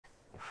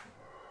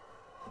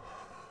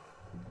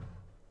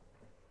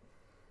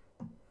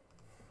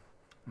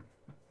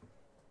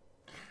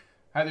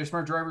Hi there,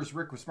 smart drivers.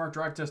 Rick with Smart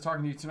Drive Test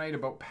talking to you tonight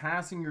about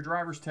passing your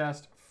driver's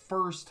test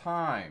first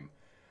time.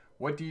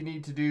 What do you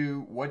need to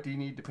do? What do you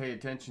need to pay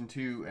attention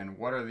to? And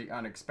what are the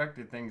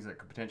unexpected things that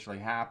could potentially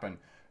happen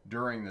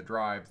during the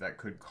drive that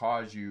could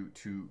cause you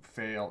to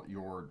fail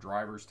your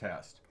driver's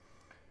test?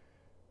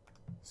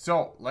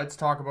 So let's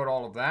talk about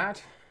all of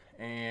that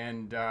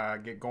and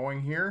get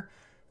going here.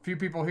 A few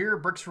people here.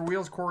 Bricks for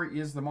Wheels. Corey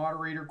is the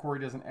moderator. Corey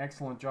does an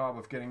excellent job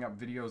of getting up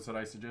videos that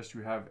I suggest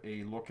you have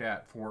a look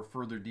at for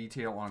further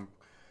detail on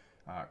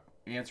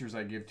answers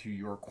I give to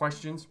your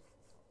questions.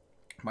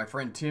 My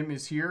friend Tim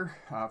is here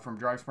from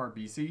DriveSmart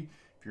BC.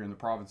 If you're in the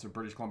province of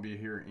British Columbia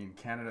here in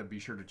Canada, be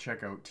sure to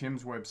check out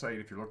Tim's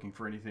website if you're looking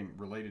for anything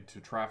related to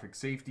traffic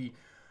safety,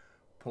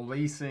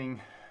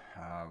 policing,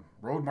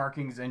 road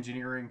markings,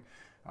 engineering,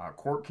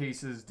 court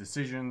cases,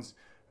 decisions,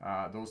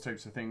 those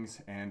types of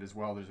things. And as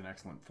well, there's an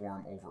excellent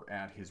forum over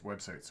at his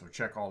website. So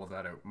check all of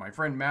that out. My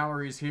friend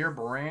Mallory is here.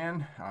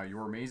 Baran,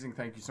 you're amazing.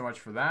 Thank you so much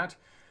for that.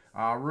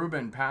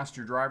 Ruben, passed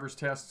your driver's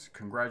test.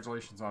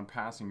 Congratulations on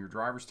passing your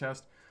driver's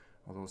test.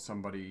 Although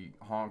somebody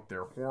honked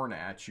their horn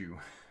at you.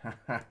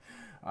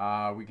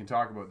 We can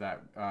talk about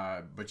that.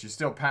 But you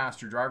still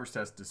passed your driver's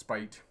test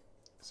despite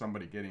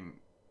somebody getting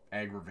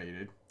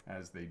aggravated,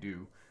 as they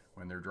do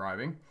when they're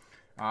driving.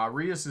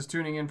 Rias is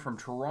tuning in from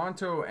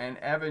Toronto. And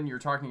Evan, you're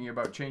talking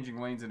about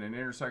changing lanes in an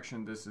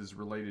intersection. This is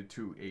related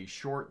to a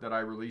short that I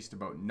released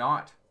about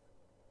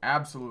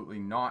absolutely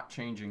not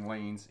changing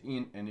lanes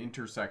in an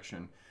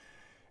intersection,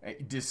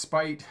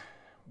 despite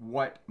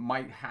what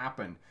might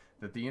happen,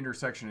 that the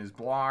intersection is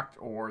blocked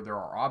or there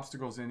are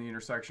obstacles in the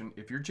intersection.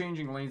 If you're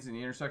changing lanes in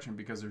the intersection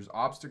because there's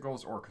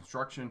obstacles or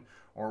construction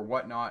or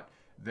whatnot,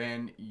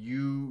 then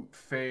you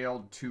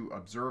failed to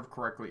observe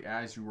correctly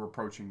as you were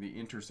approaching the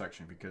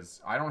intersection.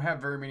 Because I don't have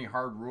very many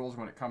hard rules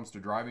when it comes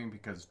to driving,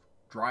 because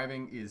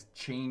driving is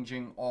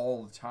changing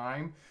all the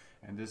time.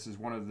 And this is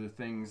one of the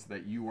things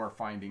that you are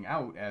finding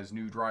out as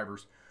new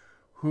drivers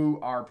who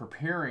are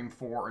preparing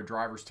for a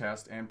driver's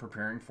test and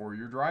preparing for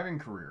your driving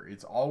career.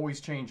 It's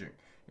always changing.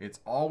 It's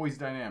always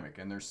dynamic.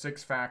 And there's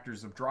 6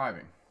 factors of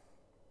driving: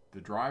 the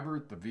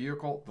driver, the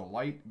vehicle, the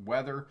light,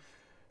 weather,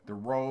 the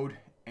road,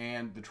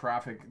 and the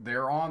traffic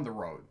there on the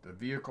road. The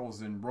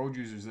vehicles and road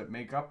users that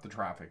make up the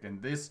traffic.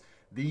 And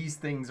these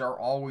things are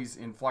always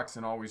in flux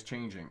and always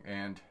changing.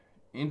 And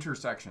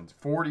intersections,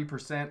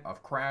 40%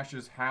 of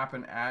crashes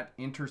happen at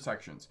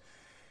intersections.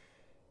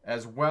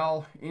 As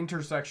well,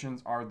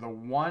 intersections are the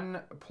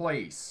one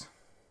place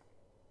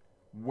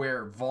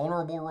where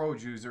vulnerable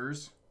road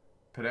users,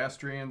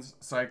 pedestrians,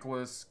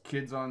 cyclists,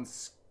 kids on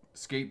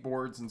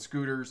skateboards and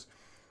scooters,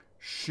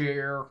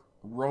 share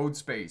road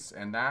space.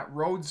 And that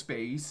road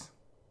space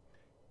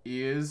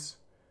is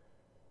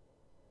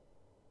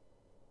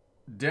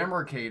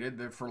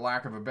demarcated, for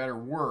lack of a better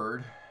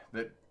word,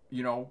 that,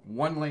 you know,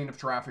 one lane of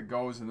traffic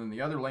goes and then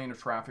the other lane of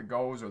traffic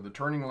goes, or the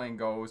turning lane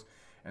goes,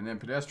 and then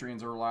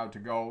pedestrians are allowed to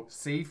go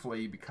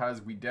safely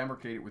because we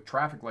demarcate it with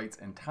traffic lights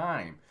and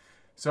time.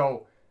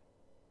 So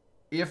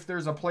if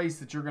there's a place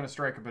that you're going to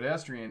strike a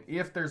pedestrian,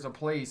 if there's a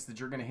place that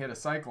you're going to hit a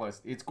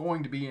cyclist, it's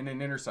going to be in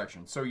an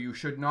intersection. So you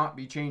should not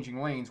be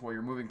changing lanes while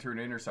you're moving through an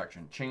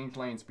intersection. Change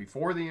lanes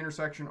before the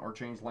intersection or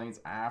change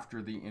lanes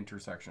after the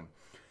intersection.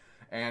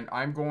 And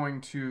I'm going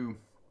to,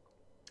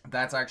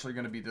 that's actually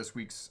going to be this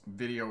week's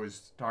video,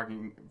 is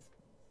talking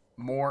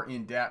more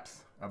in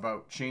depth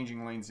about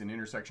changing lanes in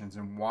intersections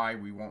and why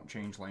we won't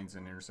change lanes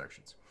in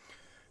intersections.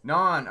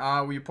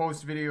 Nan, we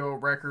post video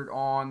record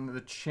on the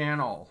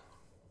channel.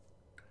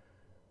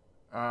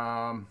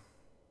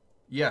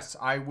 Yes,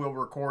 I will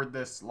record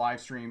this live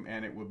stream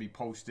and it will be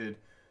posted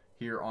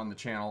here on the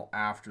channel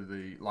after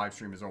the live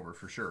stream is over,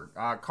 for sure.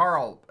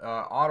 Carl,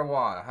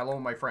 Ottawa, hello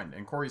my friend.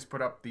 And Corey's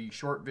put up the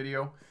short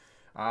video.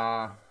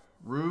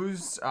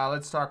 Ruse,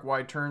 let's talk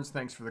wide turns.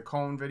 Thanks for the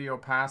cone video.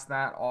 Past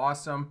that,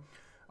 awesome.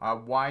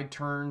 Wide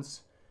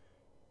turns,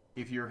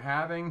 if you're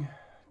having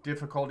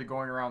difficulty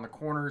going around the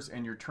corners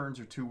and your turns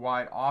are too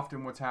wide,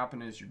 often what's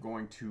happened is you're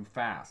going too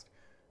fast.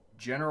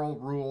 General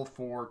rule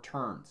for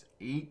turns: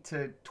 8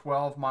 to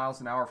 12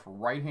 miles an hour for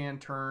right-hand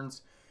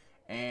turns,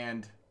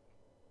 and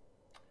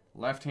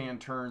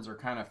left-hand turns are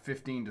kind of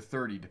 15 to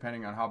 30,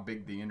 depending on how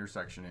big the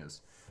intersection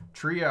is.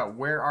 Tria,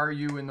 where are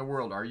you in the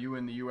world? Are you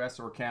in the US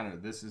or Canada?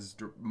 This is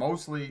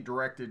mostly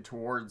directed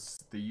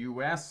towards the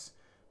US,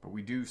 but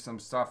we do some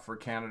stuff for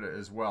Canada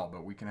as well.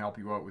 But we can help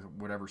you out with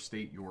whatever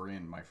state you're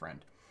in, my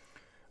friend.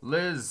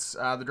 Liz,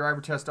 the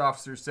driver test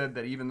officer, said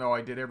that even though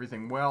I did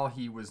everything well,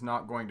 he was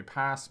not going to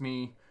pass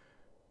me.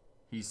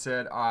 He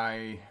said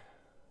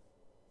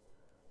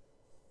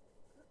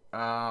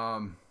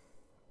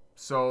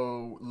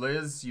so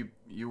Liz,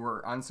 you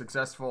were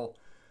unsuccessful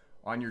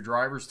on your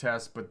driver's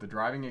test, but the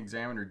driving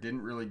examiner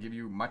didn't really give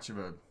you much of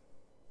a,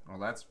 well,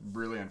 that's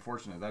really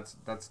unfortunate.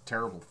 That's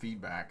terrible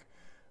feedback.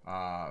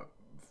 And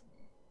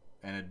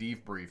a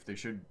debrief. They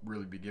should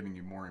really be giving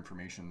you more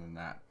information than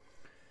that.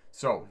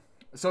 So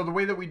the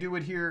way that we do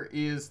it here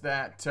is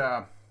that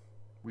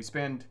we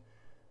spend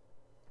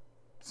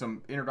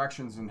some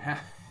introductions and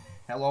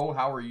Hello,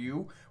 how are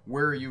you?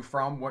 Where are you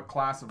from? What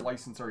class of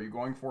license are you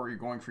going for? Are you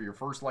going for your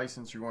first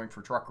license? You're going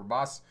for truck or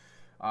bus?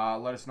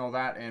 Let us know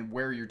that and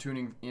where you're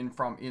tuning in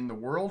from in the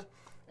world,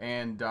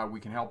 and we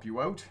can help you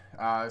out.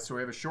 So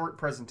we have a short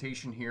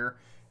presentation here,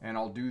 and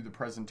I'll do the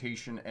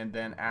presentation, and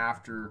then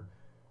after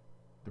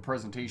the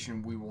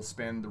presentation, we will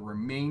spend the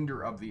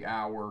remainder of the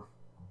hour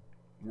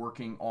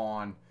working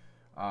on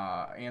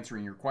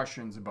answering your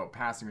questions about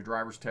passing a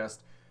driver's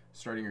test,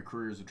 starting a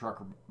career as a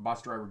truck or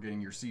bus driver,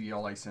 getting your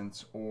CDL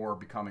license, or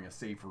becoming a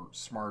safer,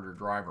 smarter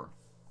driver.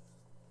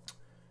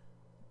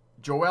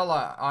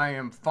 Joella, I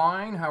am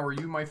fine. How are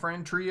you, my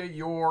friend? Tria,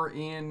 you're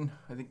in,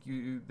 I think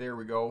there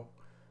we go.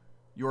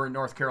 You're in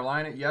North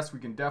Carolina. Yes, we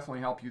can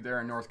definitely help you there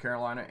in North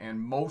Carolina. And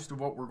most of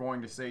what we're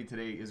going to say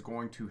today is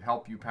going to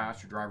help you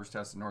pass your driver's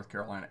test in North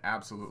Carolina.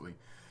 Absolutely.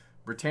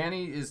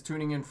 Brittany is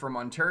tuning in from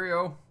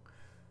Ontario.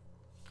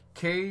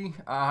 Kay,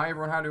 hi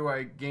everyone. How do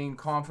I gain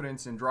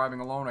confidence in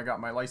driving alone? I got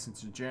my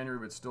license in January,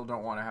 but still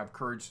don't want to have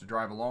courage to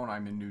drive alone.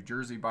 I'm in New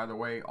Jersey, by the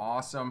way.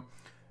 Awesome.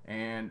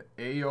 And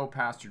Ayo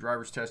passed your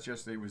driver's test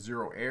yesterday with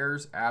 0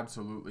 errors.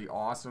 Absolutely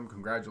awesome.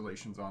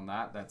 Congratulations on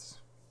that. That's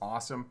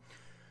awesome.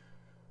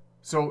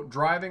 So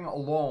driving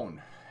alone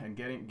and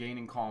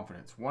gaining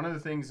confidence. One of the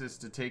things is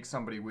to take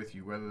somebody with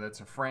you, whether that's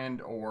a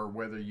friend or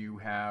whether you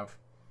have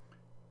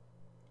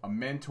a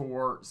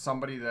mentor,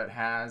 somebody that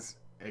has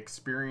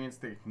experience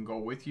that can go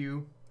with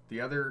you.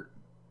 The other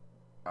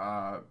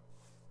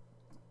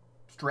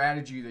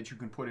strategy that you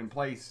can put in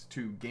place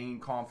to gain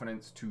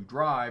confidence to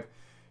drive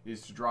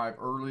is to drive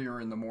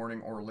earlier in the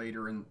morning or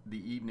later in the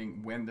evening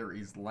when there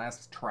is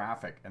less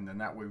traffic, and then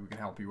that way we can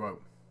help you out.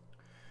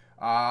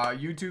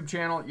 YouTube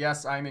channel,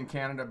 yes, I'm in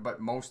Canada, but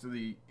most of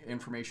the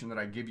information that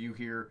I give you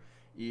here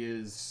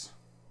is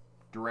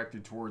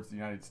directed towards the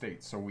United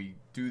States, so we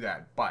do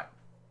that, but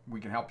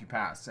we can help you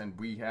pass. And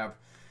we have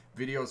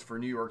videos for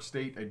New York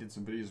State. I did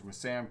some videos with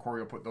Sam. Corey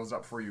will put those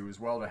up for you as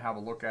well to have a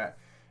look at,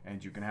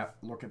 and you can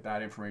look at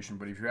that information.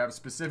 But if you have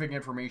specific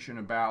information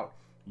about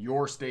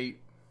your state,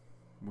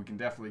 we can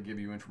definitely give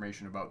you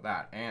information about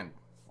that. And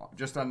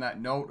just on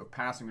that note of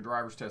passing a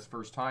driver's test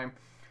first time,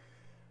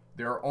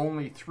 there are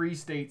only 3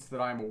 states that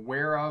I'm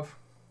aware of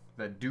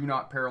that do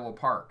not parallel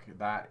park.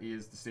 That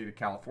is the state of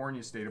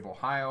California, state of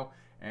Ohio,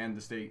 and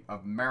the state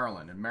of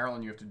Maryland. In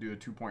Maryland, you have to do a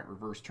 2-point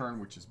reverse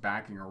turn, which is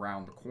backing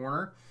around the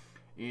corner.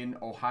 In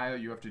Ohio,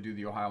 you have to do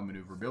the Ohio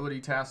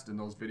maneuverability test, and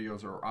those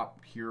videos are up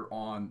here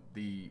on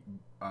the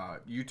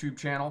YouTube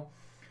channel.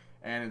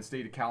 And in the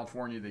state of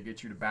California, they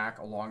get you to back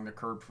along the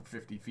curb for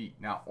 50 feet.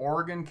 Now,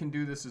 Oregon can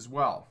do this as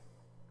well.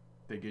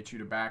 They get you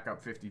to back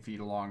up 50 feet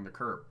along the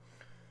curb.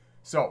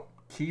 So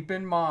keep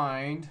in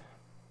mind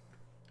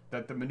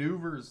that the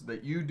maneuvers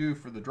that you do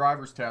for the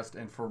driver's test,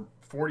 and for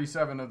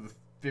 47 of the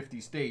 50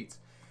 states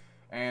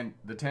and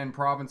the 10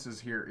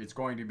 provinces here, it's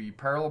going to be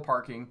parallel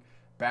parking,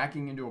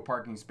 backing into a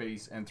parking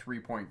space, and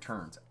 3-point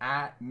turns.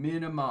 At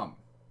minimum,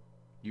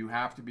 you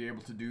have to be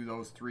able to do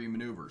those 3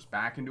 maneuvers.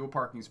 Back into a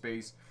parking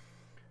space,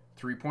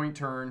 3-point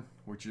turn,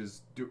 which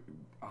is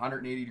a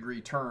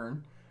 180-degree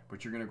turn,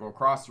 but you're going to go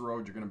across the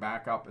road, you're going to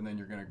back up, and then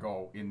you're going to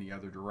go in the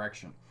other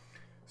direction.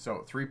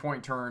 So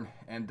 3-point turn,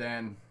 and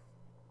then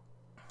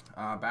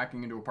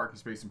backing into a parking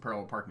space and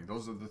parallel parking.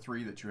 Those are the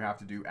 3 that you have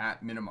to do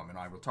at minimum, and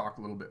I will talk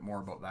a little bit more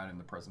about that in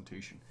the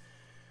presentation.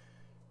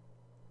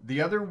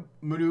 The other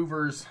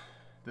maneuvers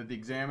that the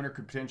examiner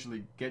could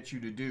potentially get you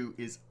to do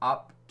is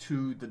up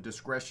to the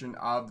discretion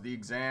of the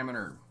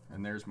examiner.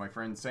 And there's my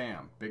friend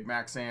Sam. Big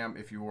Mac Sam,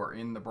 if you are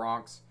in the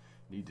Bronx,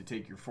 need to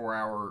take your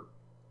 4-hour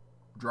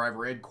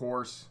driver ed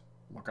course,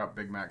 look up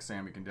Big Mac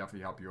Sam. He can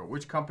definitely help you out.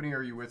 Which company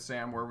are you with,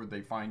 Sam? Where would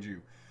they find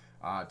you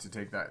to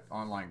take that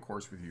online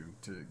course with you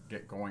to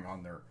get going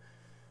on their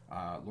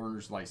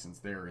learner's license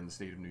there in the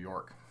state of New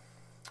York?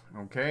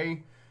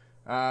 Okay.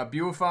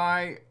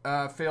 Buify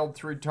failed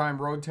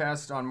 3-time road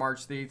test on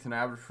March 8th in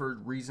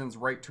Abbotsford. Reasons: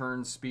 right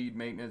turns, speed,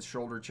 maintenance,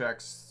 shoulder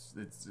checks.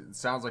 It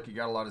sounds like you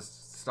got a lot of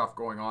stuff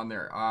going on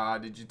there.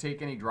 Did you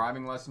take any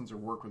driving lessons or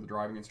work with a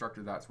driving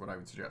instructor? That's what I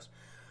would suggest.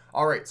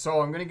 All right,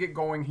 so I'm going to get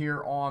going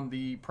here on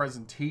the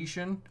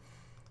presentation.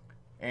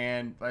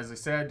 And as I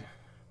said,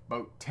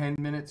 about 10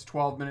 minutes,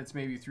 12 minutes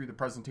maybe through the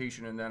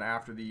presentation, and then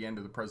after the end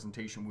of the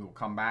presentation, we will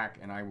come back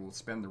and I will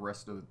spend the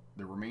rest of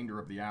the remainder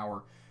of the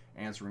hour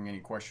answering any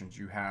questions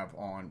you have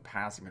on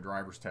passing a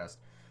driver's test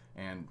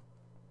and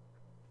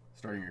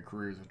starting a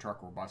career as a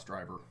truck or bus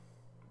driver,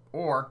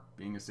 or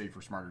being a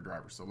safer, smarter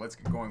driver. So let's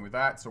get going with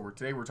that. So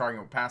today we're talking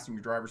about passing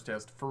your driver's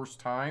test first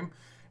time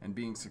and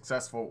being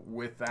successful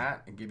with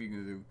that, and giving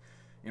you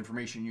the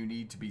information you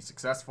need to be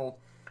successful.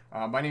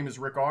 My name is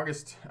Rick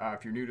August.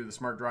 If you're new to the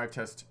Smart Drive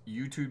Test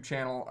YouTube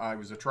channel, I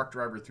was a truck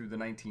driver through the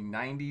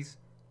 1990s.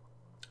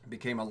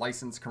 Became a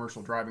licensed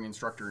commercial driving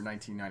instructor in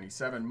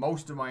 1997.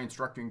 Most of my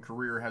instructing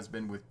career has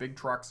been with big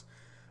trucks.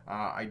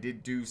 I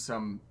did do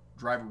some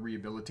driver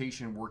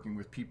rehabilitation, working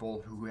with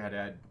people who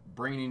had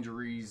brain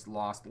injuries,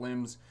 lost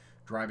limbs,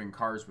 driving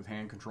cars with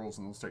hand controls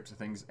and those types of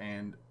things.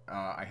 And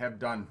I have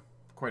done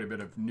quite a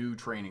bit of new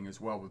training as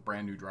well with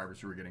brand new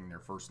drivers who are getting their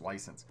first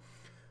license.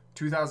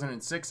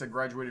 2006, I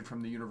graduated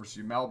from the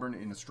University of Melbourne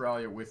in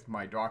Australia with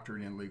my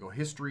doctorate in legal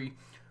history.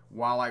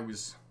 While I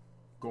was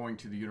going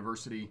to the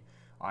university,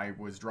 I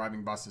was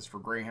driving buses for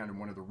Greyhound and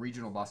one of the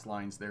regional bus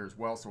lines there as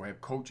well, so I have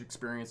coach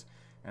experience.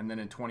 And then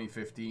in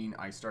 2015,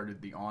 I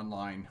started the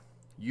online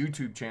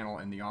YouTube channel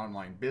and the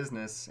online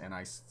business, and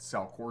I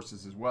sell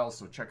courses as well.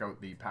 So check out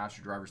the Pass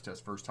Your Driver's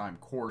Test First Time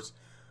course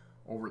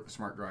over at the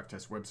Smart Drive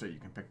Test website. You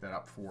can pick that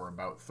up for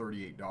about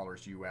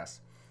 $38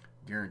 US,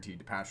 guaranteed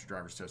to pass your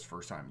driver's test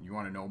first time. You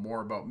want to know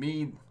more about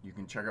me, you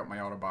can check out my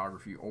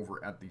autobiography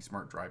over at the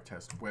Smart Drive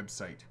Test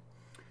website.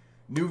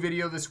 New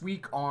video this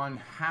week on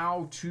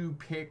how to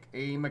pick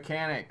a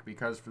mechanic,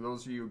 because for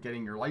those of you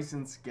getting your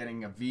license,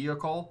 getting a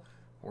vehicle,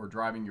 or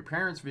driving your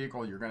parents'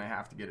 vehicle, you're going to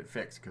have to get it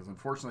fixed, because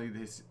unfortunately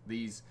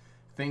these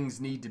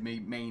things need to be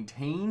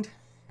maintained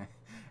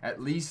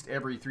at least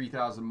every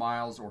 3,000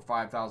 miles or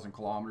 5,000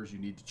 kilometers. You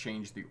need to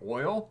change the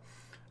oil.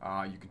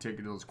 You can take it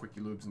to those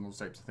quickie lubes and those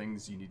types of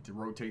things. You need to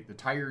rotate the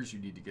tires. You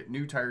need to get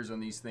new tires on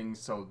these things.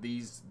 So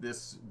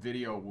this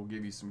video will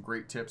give you some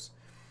great tips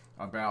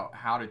about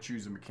how to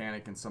choose a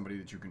mechanic and somebody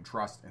that you can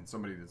trust and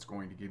somebody that's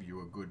going to give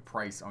you a good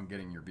price on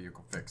getting your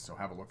vehicle fixed. So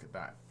have a look at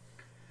that.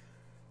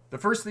 The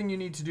first thing you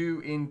need to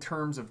do in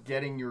terms of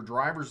getting your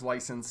driver's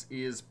license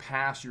is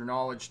pass your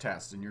knowledge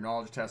test. And your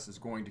knowledge test is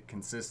going to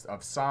consist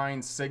of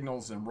signs,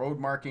 signals, and road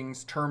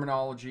markings,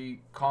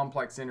 terminology.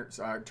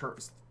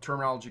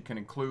 Terminology can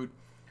include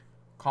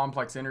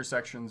complex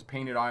intersections,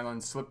 painted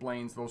islands, slip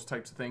lanes, those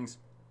types of things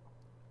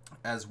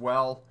as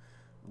well.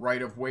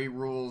 Right-of-way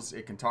rules.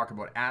 It can talk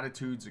about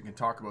attitudes. It can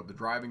talk about the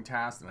driving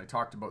task, and I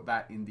talked about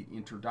that in the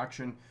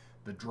introduction.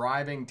 The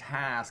driving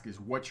task is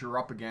what you're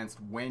up against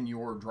when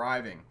you're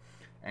driving.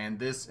 And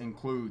this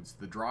includes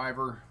the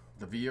driver,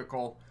 the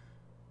vehicle,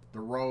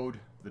 the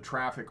road, the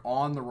traffic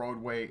on the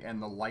roadway,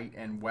 and the light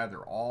and weather.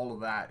 All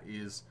of that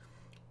is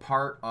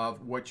part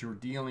of what you're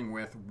dealing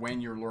with when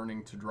you're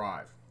learning to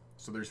drive.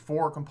 So there's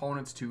 4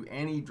 components to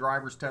any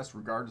driver's test,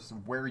 regardless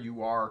of where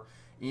you are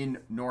in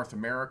North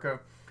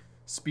America: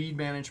 speed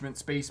management,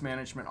 space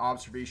management,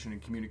 observation,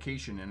 and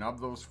communication. And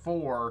of those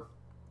 4,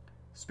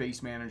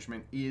 space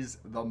management is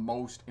the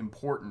most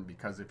important,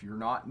 because if you're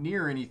not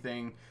near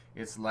anything,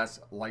 it's less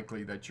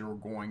likely that you're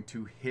going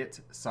to hit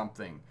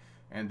something.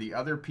 And the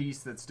other piece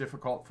that's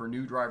difficult for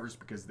new drivers,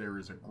 because there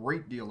is a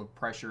great deal of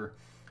pressure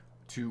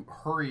to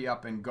hurry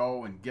up and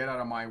go and get out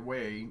of my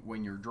way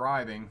when you're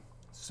driving.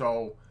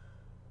 So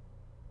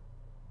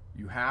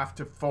you have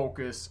to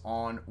focus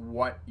on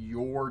what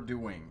you're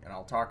doing. And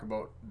I'll talk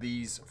about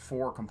these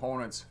 4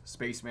 components: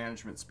 space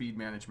management, speed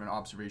management,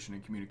 observation,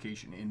 and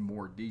communication in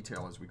more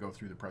detail as we go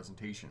through the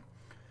presentation.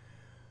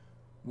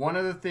 One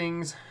of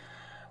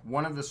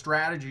the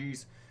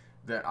strategies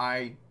that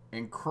I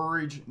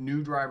encourage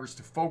new drivers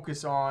to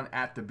focus on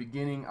at the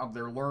beginning of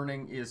their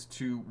learning is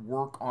to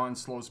work on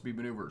slow speed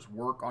maneuvers.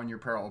 Work on your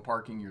parallel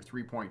parking, your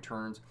 3-point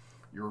turns,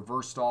 your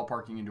reverse stall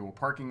parking into a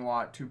parking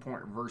lot,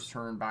 2-point reverse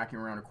turn, backing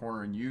around a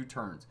corner, and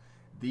U-turns.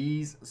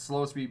 These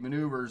slow speed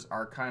maneuvers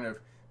are kind of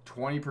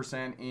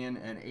 20% in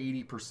and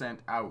 80%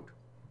 out,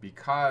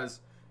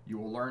 because you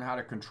will learn how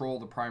to control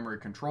the primary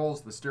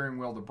controls, the steering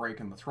wheel, the brake,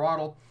 and the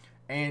throttle,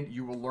 and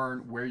you will learn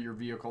where your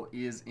vehicle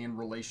is in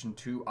relation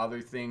to other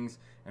things.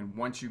 And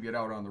once you get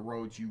out on the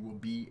roads, you will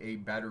be a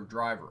better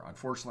driver.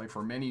 Unfortunately,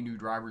 for many new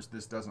drivers,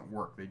 this doesn't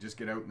work. They just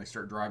get out and they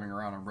start driving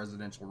around on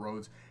residential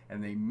roads,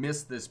 and they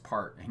miss this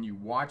part. And you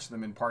watch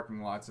them in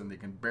parking lots, and they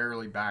can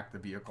barely back the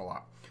vehicle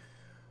up.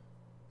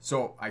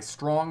 So I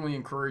strongly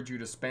encourage you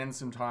to spend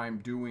some time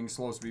doing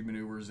slow speed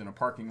maneuvers in a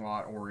parking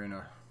lot or in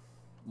a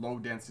low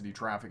density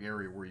traffic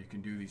area where you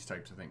can do these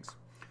types of things.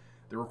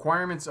 The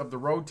requirements of the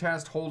road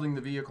test: holding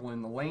the vehicle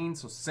in the lane,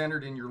 so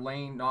centered in your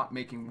lane, not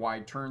making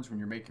wide turns when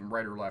you're making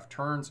right or left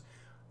turns,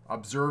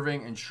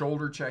 observing and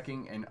shoulder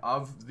checking. And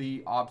of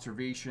the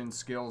observation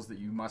skills that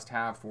you must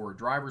have for a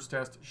driver's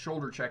test,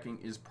 shoulder checking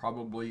is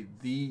probably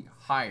the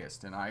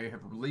highest. And I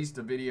have released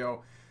a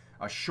video,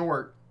 a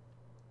short,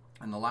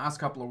 in the last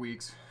couple of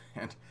weeks,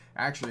 and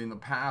actually in the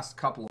past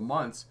couple of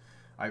months,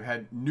 I've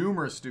had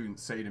numerous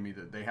students say to me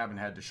that they haven't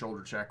had to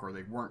shoulder check, or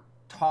they weren't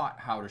taught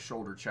how to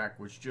shoulder check,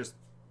 which just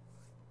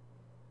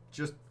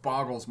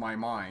boggles my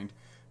mind,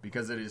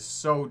 because it is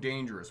so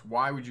dangerous.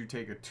 Why would you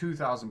take a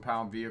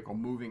 2,000-pound vehicle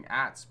moving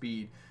at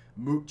speed,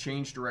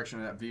 change direction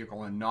of that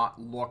vehicle, and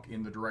not look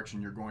in the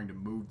direction you're going to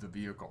move the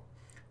vehicle?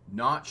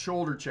 Not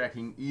shoulder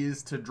checking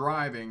is to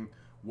driving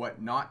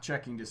what not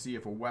checking to see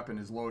if a weapon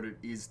is loaded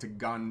is to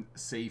gun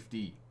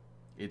safety.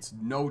 It's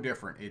no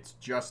different. It's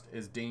just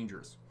as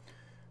dangerous.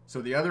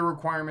 So the other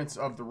requirements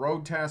of the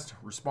road test: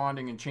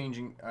 responding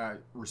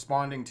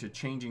to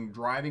changing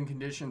driving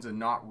conditions and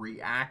not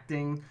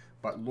reacting,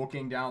 but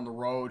looking down the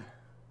road,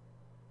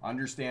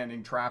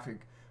 understanding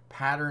traffic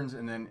patterns,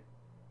 and then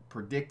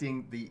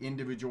predicting the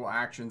individual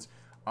actions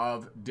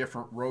of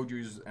different road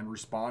users and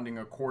responding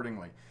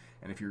accordingly.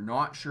 And if you're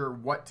not sure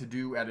what to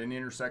do at an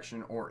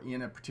intersection or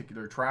in a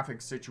particular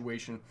traffic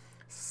situation,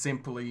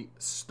 simply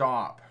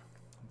stop.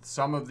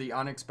 Some of the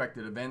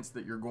unexpected events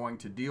that you're going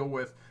to deal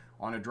with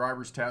on a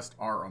driver's test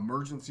are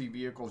emergency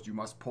vehicles. You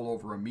must pull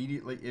over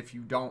immediately. If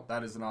you don't,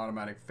 that is an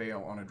automatic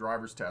fail on a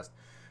driver's test.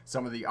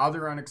 Some of the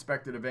other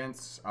unexpected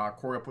events,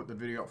 Corey will put the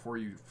video up for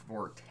you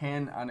for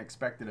 10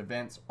 unexpected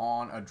events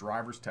on a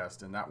driver's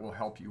test, and that will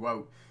help you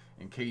out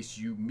in case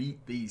you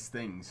meet these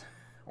things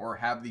or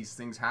have these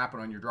things happen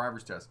on your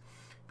driver's test.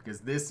 Because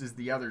this is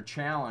the other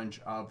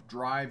challenge of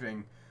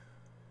driving,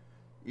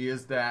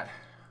 is that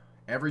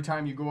every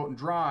time you go out and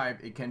drive,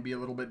 it can be a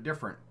little bit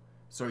different.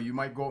 So you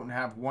might go out and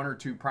have 1 or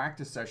 2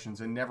 practice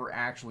sessions and never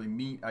actually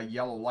meet a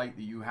yellow light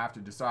that you have to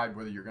decide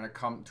whether you're going to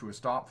come to a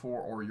stop for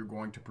or you're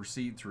going to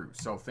proceed through.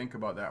 So think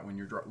about that when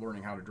you're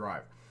learning how to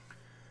drive.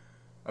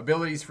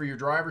 Abilities for your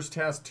driver's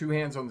test: 2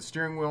 hands on the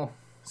steering wheel,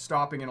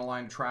 stopping in a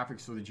line of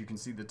traffic so that you can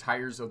see the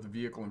tires of the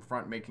vehicle in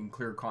front, making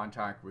clear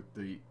contact with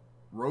the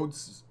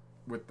roads,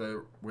 with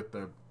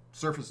the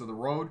surface of the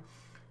road,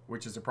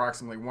 which is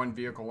approximately 1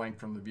 vehicle length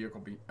from the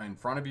vehicle in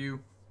front of you.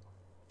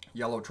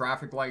 Yellow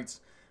traffic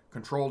lights,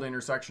 controlled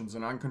intersections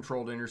and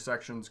uncontrolled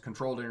intersections.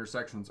 Controlled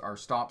intersections are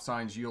stop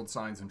signs, yield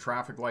signs, and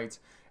traffic lights.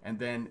 And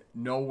then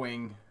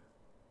knowing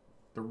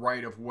the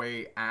right of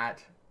way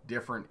at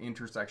different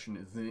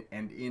intersections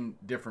and in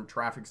different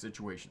traffic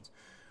situations.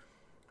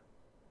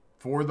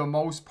 For the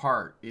most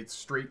part, it's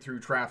straight through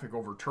traffic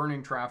over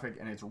turning traffic,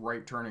 and it's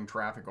right turning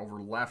traffic over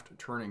left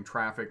turning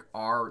traffic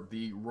are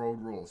the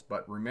road rules.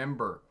 But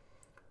remember,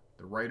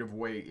 the right of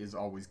way is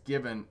always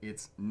given,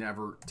 it's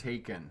never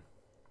taken.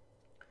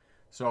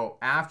 So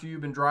after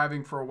you've been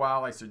driving for a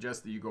while, I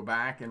suggest that you go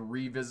back and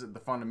revisit the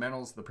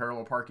fundamentals, the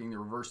parallel parking, the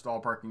reverse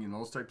stall parking, and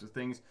those types of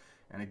things.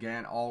 And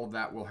again, all of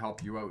that will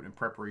help you out in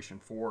preparation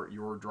for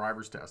your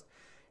driver's test.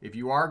 If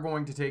you are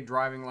going to take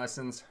driving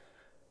lessons,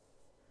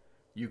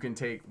 you can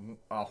take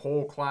a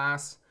whole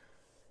class,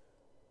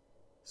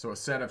 so a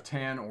set of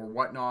 10 or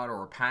whatnot,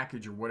 or a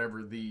package or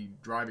whatever the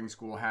driving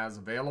school has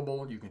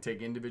available. You can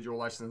take individual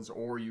lessons,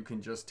 or you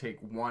can just take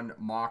 1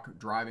 mock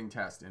driving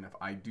test. And if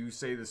I do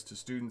say this to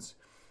students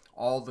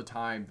all the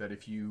time, that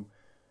if you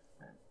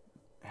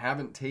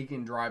haven't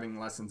taken driving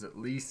lessons, at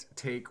least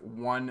take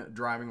 1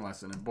 driving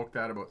lesson and book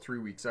that about 3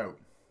 weeks out.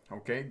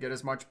 Okay, get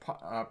as much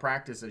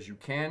practice as you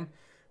can.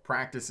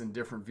 Practice in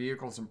different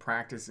vehicles and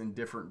practice in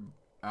different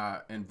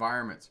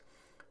environments.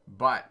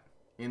 But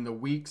in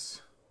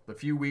the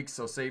few weeks,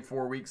 so say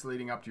 4 weeks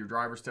leading up to your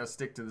driver's test,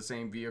 stick to the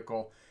same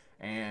vehicle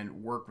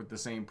and work with the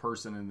same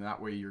person, and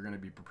that way you're going to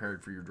be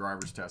prepared for your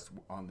driver's test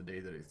on the day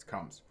that it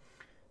comes.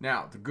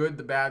 Now, the good,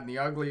 the bad, and the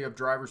ugly of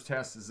driver's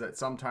tests is that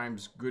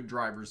sometimes good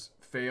drivers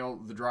fail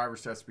the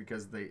driver's test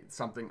because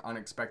something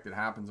unexpected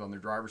happens on their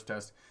driver's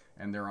test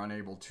and they're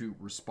unable to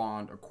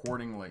respond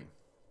accordingly.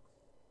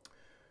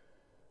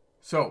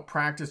 So,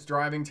 practice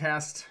driving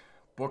test.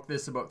 Book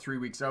this about 3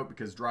 weeks out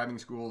because driving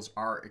schools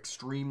are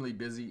extremely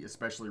busy,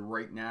 especially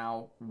right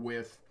now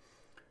with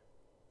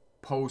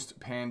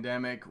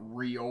post-pandemic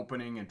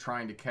reopening and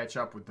trying to catch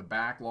up with the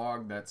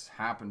backlog that's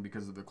happened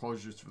because of the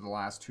closures for the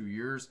last 2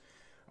 years.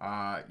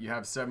 You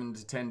have 7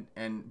 to 10,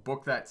 and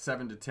book that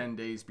 7 to 10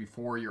 days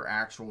before your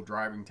actual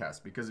driving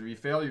test. Because if you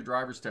fail your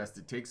driver's test,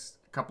 it takes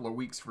a couple of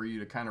weeks for you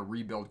to kind of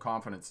rebuild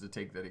confidence to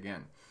take that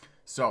again.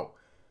 So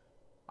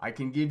I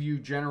can give you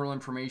general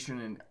information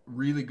and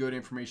really good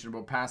information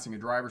about passing a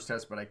driver's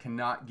test, but I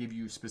cannot give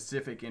you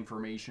specific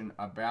information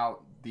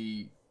about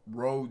the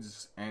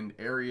roads and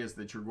areas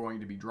that you're going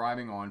to be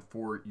driving on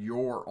for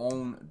your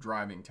own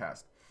driving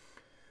test.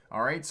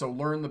 All right, so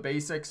learn the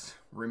basics.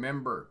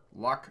 Remember,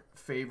 luck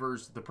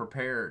favors the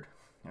prepared.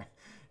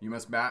 You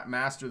must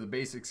master the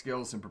basic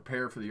skills and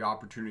prepare for the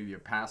opportunity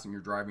of passing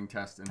your driving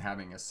test and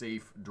having a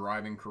safe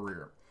driving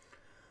career.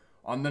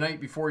 On the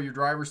night before your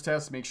driver's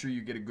test, make sure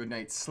you get a good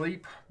night's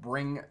sleep.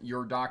 Bring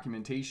your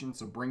documentation,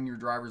 so bring your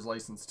driver's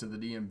license to the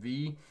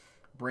DMV.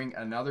 Bring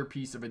another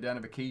piece of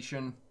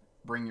identification.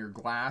 Bring your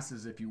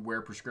glasses if you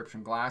wear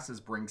prescription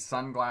glasses. Bring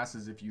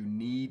sunglasses if you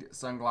need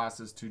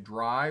sunglasses to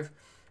drive.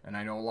 And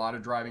I know a lot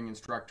of driving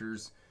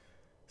instructors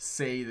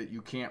say that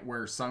you can't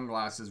wear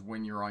sunglasses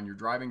when you're on your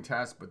driving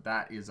test, but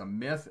that is a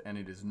myth and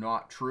it is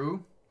not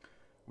true.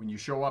 When you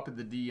show up at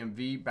the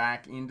DMV,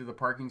 back into the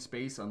parking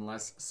space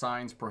unless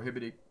signs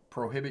prohibit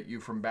you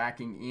from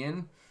backing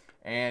in.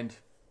 And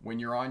when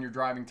you're on your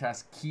driving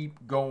test,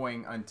 keep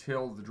going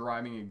until the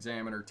driving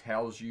examiner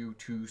tells you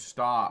to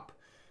stop.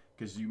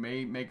 Because you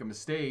may make a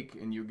mistake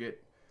and you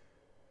get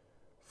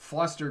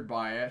flustered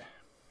by it,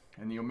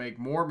 and you'll make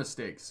more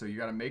mistakes. So you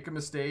got to make a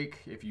mistake.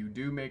 If you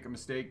do make a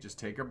mistake, just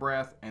take a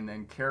breath and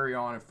then carry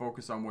on and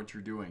focus on what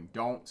you're doing.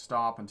 Don't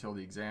stop until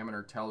the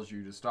examiner tells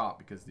you to stop,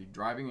 because the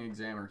driving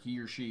examiner, he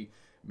or she,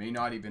 may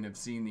not even have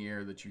seen the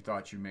error that you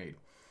thought you made.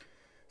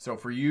 So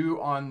for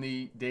you on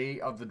the day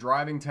of the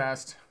driving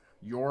test,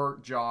 your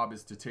job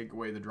is to take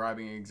away the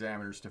driving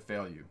examiners to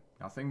fail you.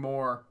 Nothing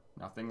more,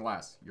 nothing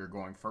less. You're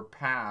going for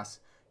pass.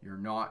 You're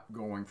not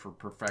going for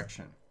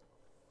perfection.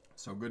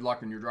 So good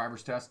luck on your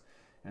driver's test.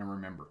 And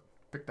remember,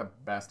 pick the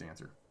best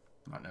answer,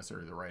 not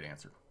necessarily the right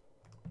answer.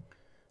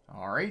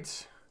 All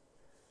right.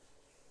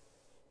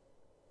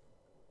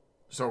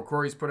 So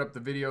Corey's put up the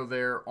video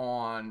there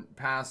on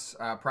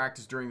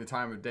practice during the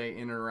time of day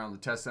in and around the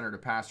test center to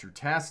pass your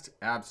test.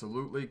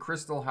 Absolutely.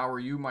 Crystal, how are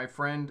you, my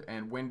friend?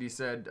 And Wendy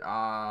said,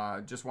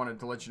 just wanted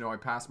to let you know I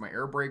passed my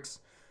air brakes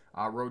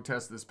road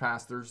test this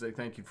past Thursday.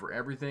 Thank you for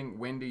everything.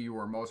 Wendy, you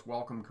are most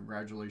welcome.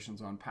 Congratulations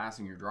on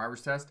passing your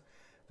driver's test.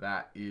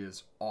 That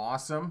is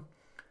awesome.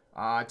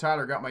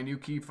 Tyler, got my new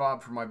key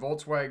fob for my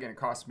Volkswagen. It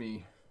cost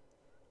me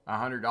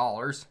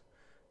 $100.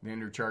 The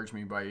vendor charged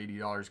me by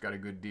 $80. Got a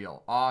good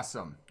deal.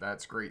 Awesome.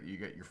 That's great that you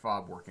get your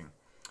fob working.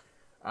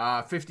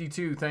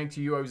 52, thanks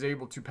to you, I was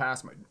able to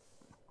pass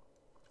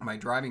my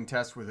driving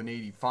test with an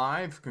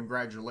 85.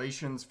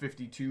 Congratulations,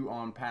 52,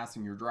 on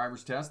passing your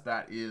driver's test.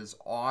 That is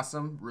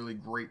awesome. Really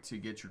great to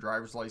get your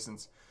driver's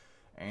license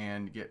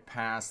and get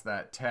past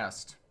that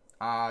test.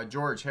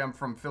 George, I'm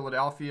from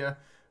Philadelphia.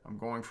 I'm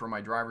going for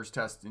my driver's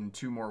test in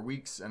 2 more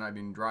weeks, and I've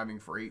been driving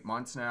for 8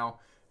 months now.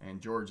 And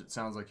George, it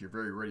sounds like you're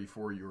very ready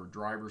for your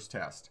driver's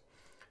test.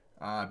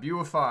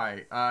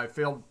 Buify, I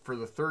failed for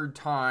the 3rd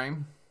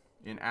time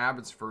in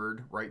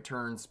Abbotsford. Right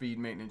turn, speed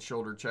maintenance,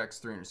 shoulder checks,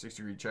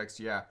 360-degree checks.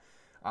 Yeah.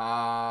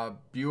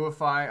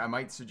 Buify, I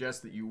might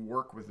suggest that you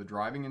work with a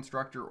driving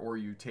instructor or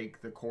you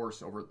take the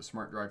course over at the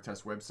Smart Drive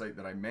Test website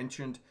that I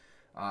mentioned.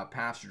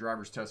 Pass your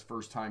driver's test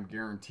first time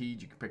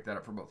guaranteed. You can pick that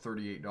up for about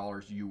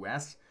 $38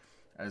 US.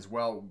 As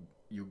well,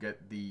 you'll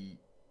get the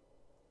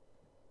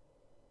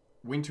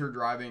winter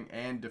driving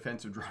and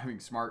defensive driving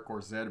smart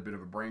courses. I had a bit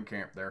of a brain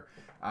camp there,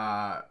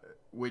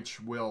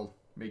 which will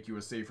make you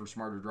a safer,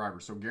 smarter driver.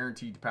 So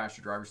guaranteed to pass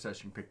your driver's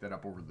test. You can pick that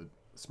up over the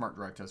Smart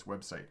Drive Test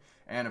website.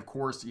 And of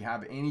course, you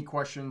have any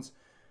questions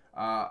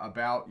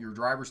about your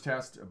driver's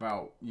test,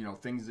 about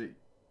things that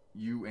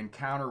you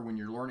encounter when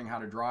you're learning how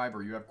to drive,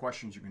 or you have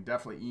questions, you can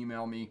definitely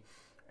email me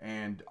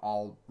and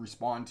I'll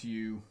respond to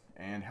you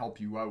and help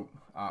you out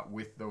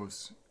with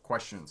those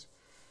questions.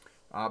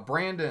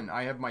 Brandon,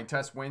 I have my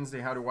test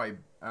Wednesday. How do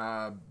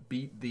I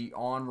beat the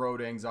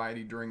on-road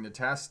anxiety during the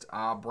test?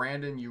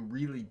 Brandon, you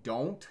really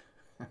don't.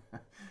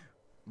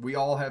 We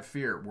all have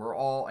fear. We're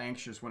all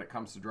anxious when it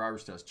comes to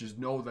driver's test. Just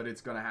know that it's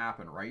going to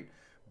happen, right?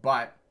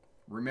 But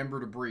remember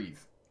to breathe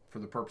for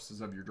the purposes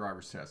of your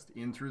driver's test.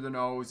 In through the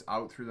nose,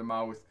 out through the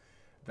mouth.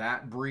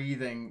 That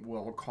breathing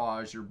will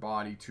cause your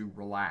body to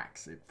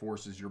relax. It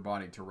forces your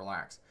body to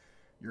relax.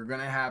 You're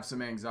going to have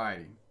some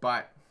anxiety,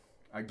 but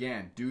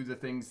again, do the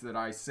things that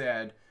I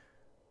said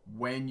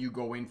when you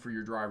go in for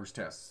your driver's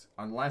tests.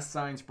 Unless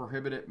signs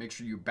prohibit it, make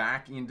sure you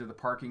back into the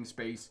parking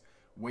space.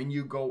 When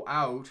you go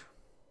out,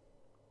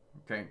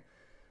 okay,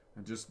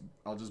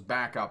 I'll just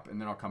back up and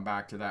then I'll come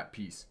back to that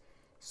piece.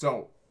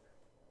 So,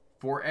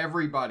 for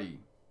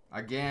everybody,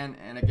 again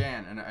and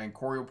again, and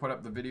Corey will put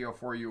up the video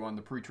for you on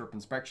the pre-trip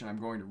inspection.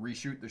 I'm going to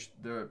reshoot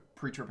the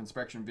pre-trip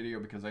inspection video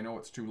because I know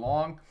it's too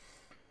long.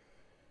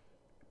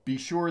 Be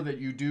sure that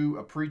you do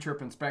a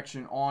pre-trip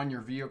inspection on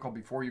your vehicle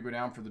before you go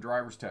down for the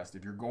driver's test.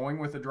 If you're going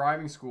with a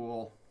driving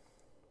school,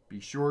 be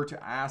sure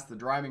to ask the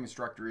driving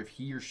instructor if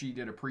he or she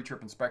did a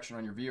pre-trip inspection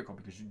on your vehicle,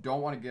 because you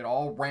don't want to get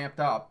all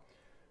ramped up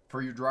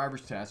for your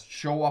driver's test,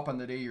 show up on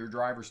the day of your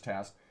driver's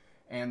test,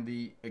 and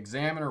the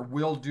examiner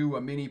will do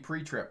a mini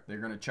pre-trip. They're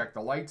going to check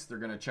the lights, they're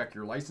going to check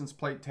your license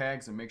plate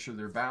tags and make sure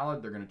they're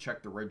valid, they're going to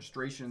check the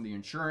registration, the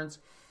insurance,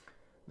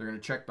 they're going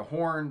to check the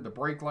horn, the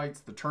brake lights,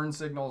 the turn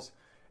signals,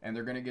 and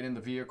they're going to get in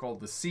the vehicle.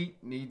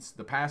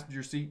 The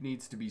passenger seat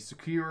needs to be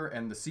secure,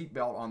 and the seat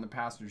belt on the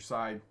passenger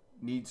side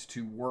needs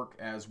to work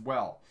as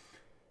well.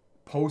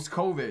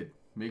 Post-COVID,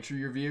 make sure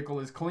your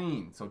vehicle is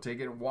clean. So take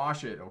it and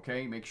wash it,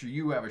 okay? Make sure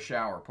you have a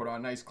shower, put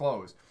on nice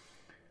clothes.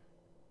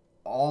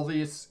 All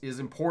this is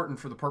important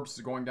for the purposes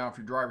of going down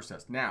for your driver's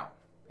test. Now,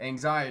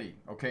 anxiety,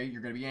 okay?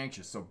 You're going to be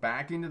anxious. So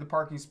back into the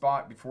parking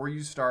spot before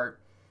you start,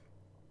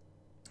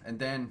 and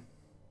then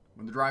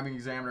when the driving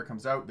examiner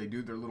comes out, they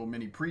do their little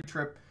mini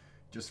pre-trip.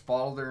 Just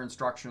follow their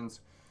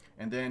instructions,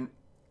 and then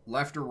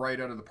left or right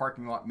out of the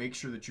parking lot, make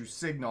sure that you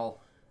signal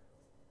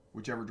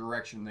whichever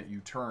direction that you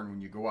turn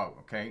when you go out,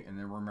 okay? And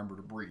then remember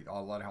to breathe.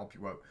 I'll let it help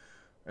you out.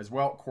 As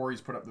well,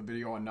 Corey's put up the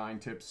video on 9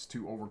 tips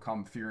to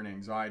overcome fear and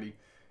anxiety,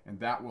 and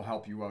that will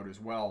help you out as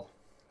well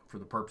for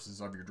the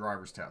purposes of your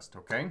driver's test,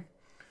 okay?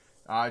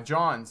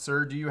 John,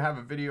 sir, do you have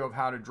a video of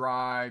how to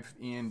drive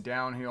in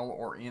downhill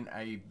or in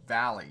a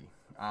valley?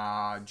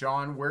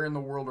 John, where in the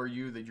world are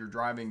you that you're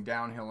driving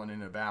downhill and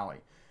in a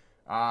valley?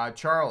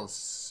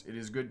 Charles, it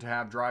is good to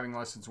have driving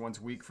lessons once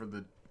a week for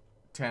the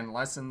 10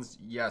 lessons.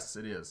 Yes,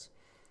 it is.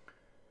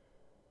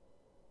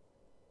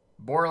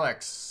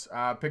 Borlex,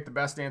 pick the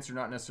best answer,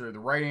 not necessarily the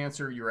right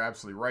answer. You're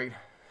absolutely right.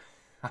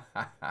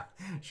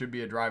 Should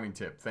be a driving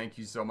tip. Thank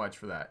you so much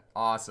for that.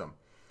 Awesome.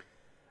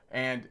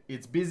 And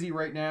it's busy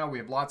right now. We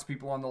have lots of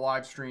people on the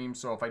live stream.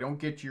 So if I don't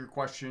get to your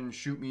question,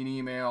 shoot me an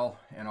email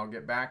and I'll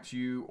get back to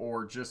you,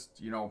 or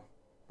just,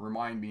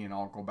 remind me and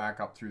I'll go back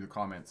up through the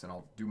comments and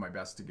I'll do my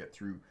best to get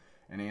through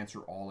and answer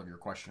all of your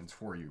questions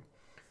for you.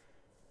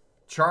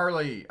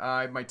 Charlie,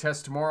 I have my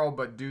test tomorrow,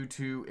 but due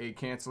to a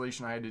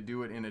cancellation, I had to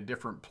do it in a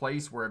different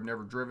place where I've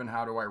never driven.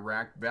 How do I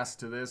react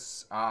best to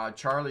this?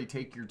 Charlie,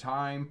 take your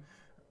time.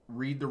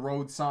 read the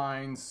road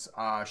signs,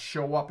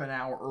 show up an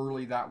hour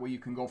early. That way you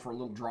can go for a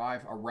little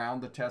drive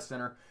around the test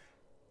center.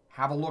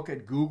 Have a look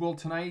at Google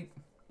tonight.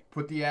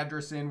 Put the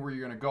address in where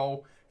you're going to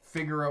go.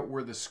 Figure out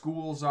where the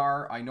schools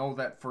are. I know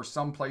that for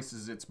some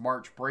places it's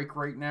March break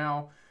right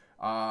now,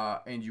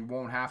 and you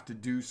won't have to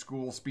do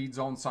school speed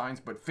zone signs,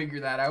 but figure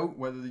that out,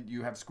 whether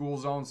you have school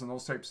zones and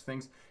those types of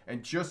things.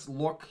 And just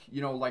look,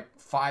 you know, like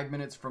 5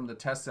 minutes from the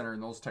test center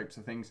and those types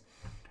of things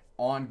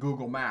on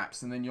Google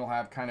Maps, and then you'll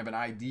have kind of an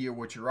idea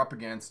what you're up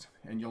against,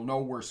 and you'll know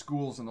where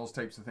schools and those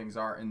types of things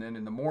are. And then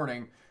in the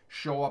morning,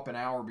 show up an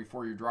hour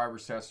before your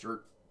driver's test,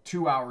 or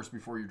 2 hours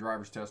before your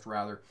driver's test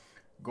rather.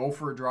 Go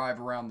for a drive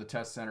around the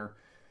test center,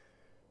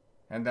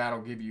 and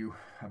that'll give you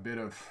a bit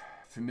of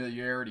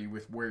familiarity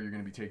with where you're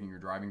going to be taking your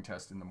driving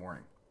test in the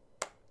morning.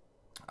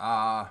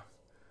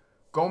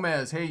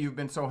 Gomez, hey, you've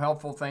been so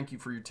helpful. Thank you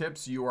for your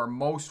tips. You are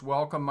most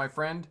welcome, my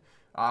friend.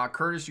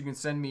 Curtis, you can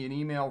send me an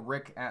email,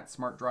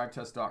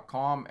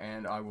 rick@smartdrivetest.com,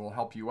 and I will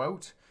help you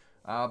out.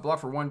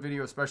 Bluffer, one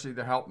video especially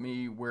that helped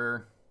me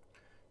where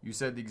you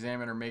said the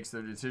examiner makes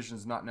their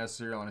decisions not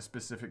necessarily on a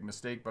specific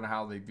mistake, but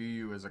how they view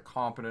you as a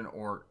competent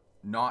or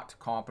not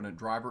competent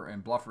driver.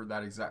 And Bluffer,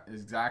 that is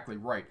exactly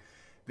right.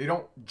 They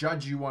don't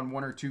judge you on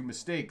 1 or 2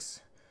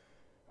 mistakes.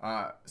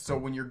 So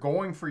when you're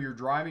going for your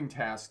driving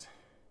test,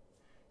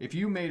 if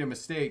you made a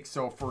mistake,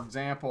 so for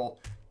example,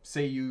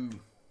 say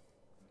you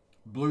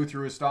blew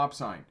through a stop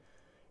sign,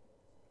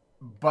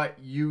 but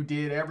you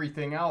did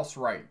everything else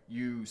right.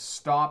 You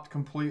stopped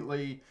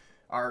completely,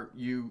 or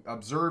you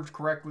observed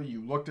correctly,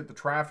 you looked at the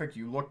traffic,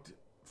 you looked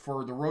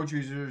for the road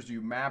users,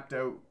 you mapped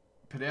out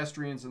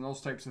pedestrians and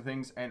those types of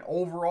things, and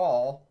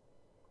overall,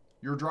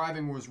 your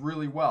driving was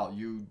really well.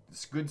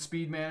 Good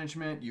speed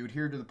management, you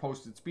adhered to the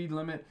posted speed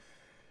limit,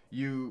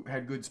 you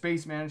had good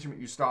space management,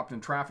 you stopped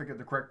in traffic at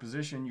the correct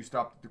position, you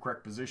stopped at the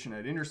correct position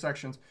at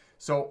intersections.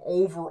 So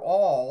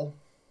overall,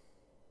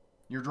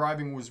 your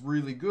driving was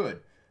really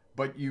good,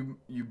 but you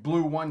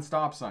blew 1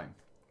 stop sign.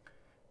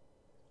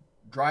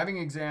 Driving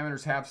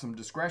examiners have some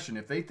discretion.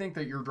 If they think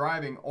that your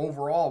driving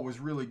overall was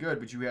really good,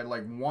 but you had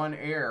like 1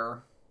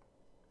 error,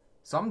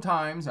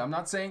 sometimes, I'm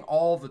not saying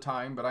all the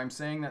time, but I'm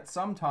saying that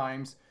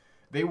sometimes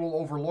they will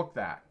overlook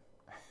that.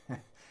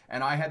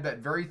 And I had that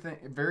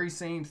very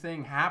same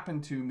thing happen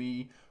to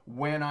me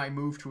when I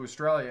moved to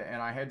Australia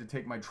and I had to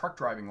take my truck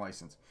driving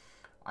license.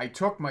 I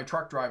took my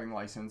truck driving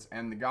license,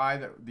 and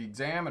the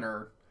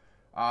examiner,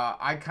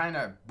 I kind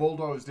of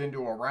bulldozed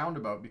into a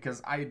roundabout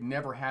because I had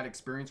never had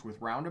experience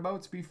with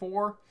roundabouts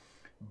before,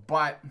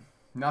 but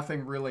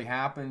nothing really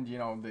happened. You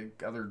know, the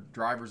other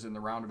drivers in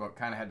the roundabout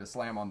kind of had to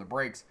slam on the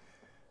brakes.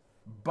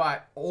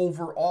 But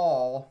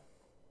overall,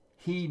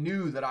 he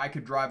knew that I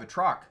could drive a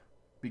truck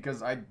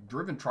because I'd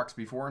driven trucks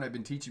before and I've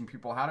been teaching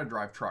people how to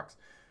drive trucks.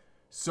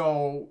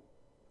 So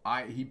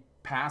he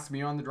passed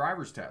me on the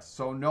driver's test.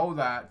 So know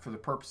that for the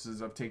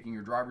purposes of taking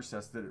your driver's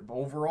test, that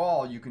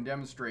overall you can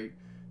demonstrate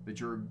that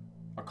you're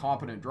a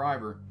competent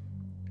driver.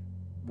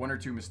 1 or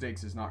 2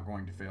 mistakes is not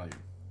going to fail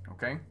you.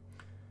 Okay?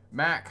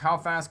 Mac, how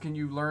fast can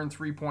you learn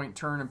 3-point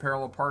turn and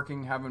parallel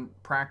parking?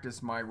 Haven't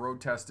practiced my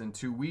road test in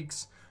 2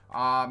 weeks.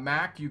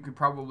 Mac, you could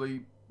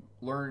probably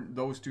learn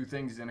those 2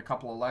 things in a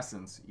couple of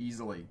lessons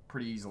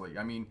pretty easily.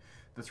 I mean,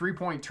 the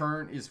 3-point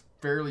turn is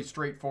fairly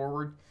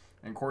straightforward,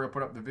 and Corey will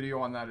put up the video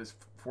on that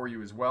for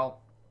you as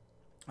well.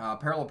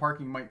 Parallel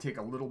parking might take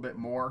a little bit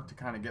more to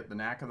kind of get the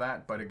knack of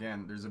that, but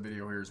again, there's a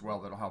video here as well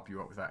that'll help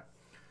you out with that.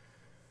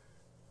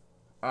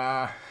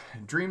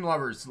 Dream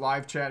Lovers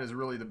live chat is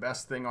really the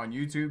best thing on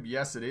YouTube.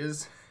 Yes, it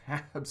is.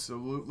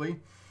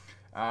 Absolutely.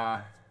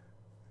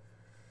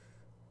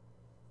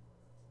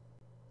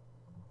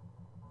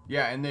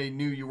 Yeah, and they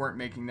knew you weren't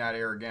making that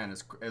error again,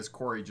 as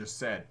Corey just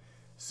said.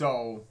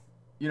 So,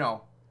 you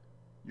know,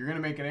 you're going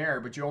to make an error,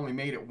 but you only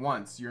made it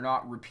once. You're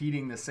not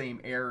repeating the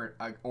same error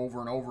over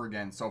and over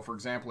again. So, for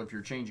example, if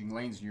you're changing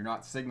lanes and you're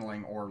not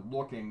signaling or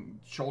looking,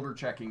 shoulder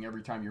checking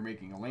every time you're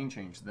making a lane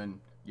change, then,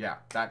 yeah,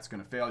 that's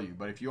going to fail you.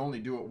 But if you only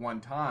do it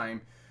 1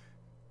 time,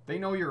 they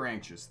know you're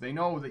anxious. They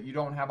know that you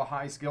don't have a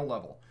high skill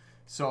level.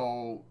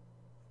 So,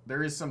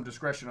 there is some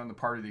discretion on the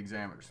part of the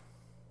examiners.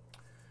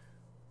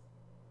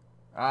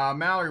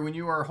 Mallory, when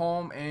you are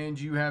home and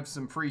you have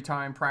some free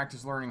time,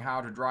 practice learning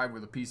how to drive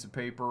with a piece of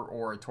paper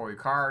or a toy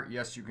car.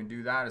 Yes, you can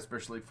do that,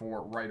 especially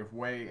for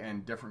right-of-way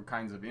and different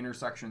kinds of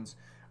intersections.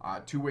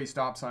 2-way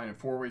stop sign and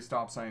 4-way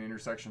stop sign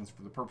intersections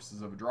for the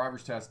purposes of a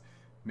driver's test.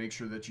 Make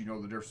sure that you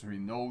know the difference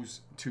between those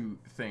 2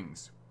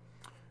 things.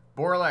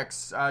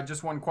 Borlex,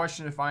 just one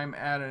question. If I'm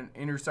at an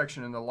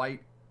intersection and the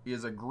light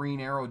is a green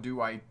arrow,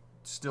 do I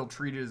still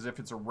treat it as if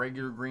it's a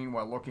regular green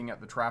while looking at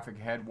the traffic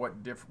ahead?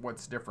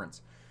 What's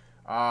difference?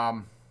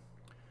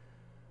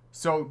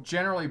 So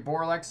generally,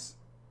 Borlex,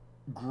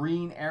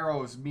 green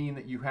arrows mean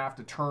that you have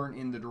to turn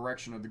in the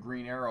direction of the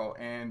green arrow,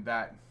 and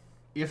that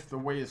if the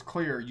way is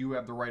clear, you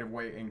have the right of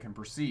way and can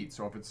proceed.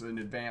 So if it's an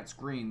advanced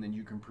green, then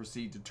you can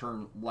proceed to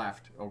turn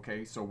left.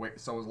 Okay, so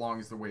as long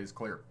as the way is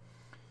clear.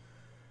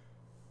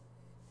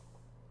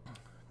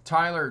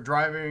 Tyler,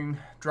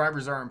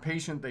 drivers are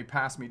impatient. They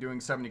pass me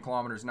doing 70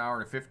 kilometers an hour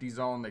in a 50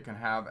 zone. They can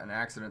have an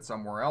accident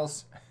somewhere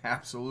else.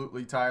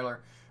 Absolutely, Tyler.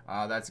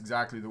 That's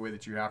exactly the way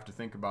that you have to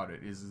think about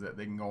it, is that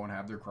they can go and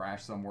have their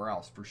crash somewhere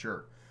else, for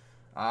sure.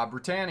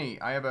 Brittany,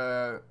 I have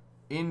a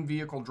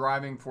in-vehicle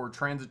driving for a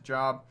transit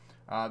job.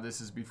 This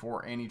is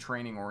before any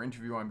training or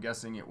interview. I'm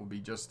guessing it will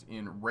be just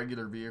in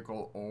regular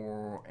vehicle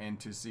and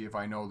to see if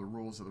I know the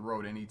rules of the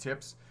road. Any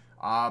tips?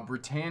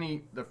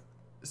 Brittany,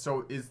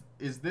 so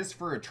is this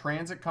for a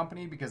transit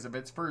company? Because if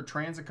it's for a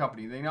transit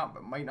company, they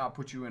might not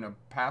put you in a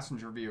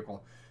passenger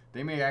vehicle.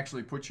 They may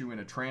actually put you in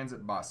a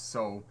transit bus.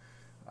 So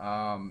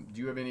do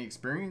you have any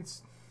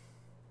experience?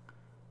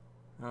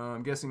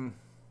 I'm guessing.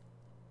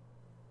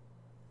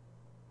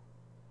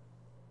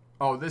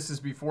 Oh, this is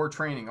before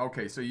training.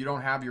 Okay, so you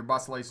don't have your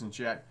bus license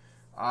yet.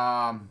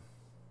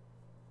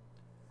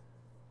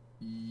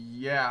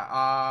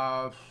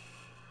 Yeah.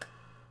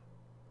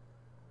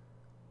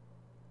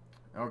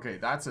 Okay,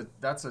 that's a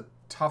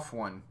tough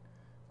one.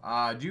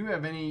 Do you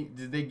have any?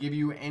 Did they give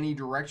you any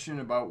direction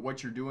about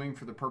what you're doing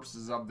for the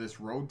purposes of this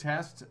road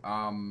test?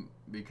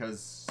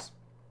 Because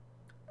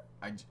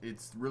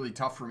it's really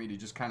tough for me to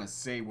just kind of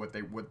say what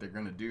they're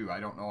gonna do. I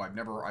don't know. I've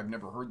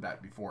never heard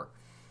that before.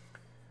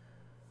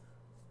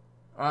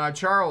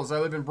 Charles, I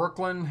live in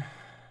Brooklyn.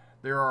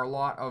 There are a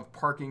lot of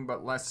parking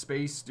but less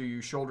space. Do you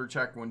shoulder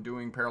check when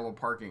doing parallel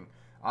parking?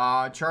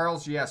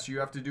 Charles, yes, you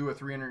have to do a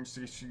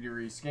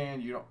 360-degree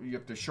scan. You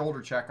have to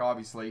shoulder check,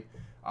 obviously,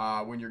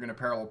 when you're going to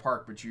parallel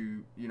park. But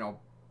you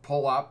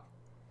pull up.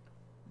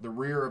 The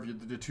rear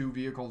of the two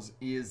vehicles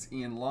is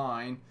in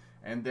line,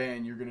 and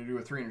then you're going to do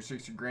a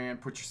 360-degree,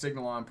 put your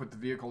signal on, put the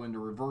vehicle into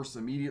reverse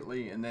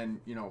immediately, and then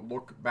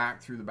look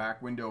back through the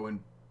back window and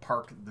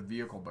park the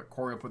vehicle. But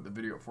Corey will put the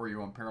video for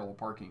you on parallel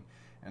parking,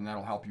 and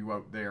that'll help you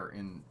out there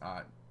in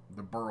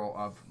the borough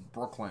of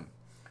Brooklyn.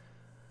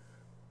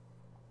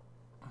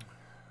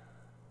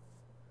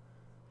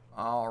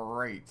 All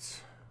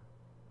right.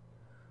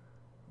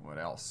 What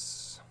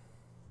else?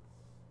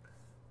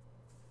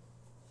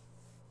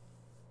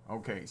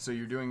 Okay, so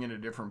you're doing it in a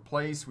different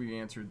place. We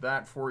answered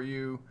that for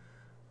you.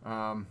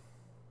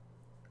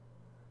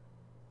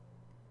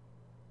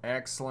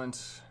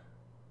 Excellent.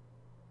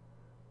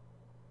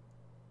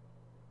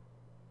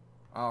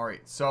 All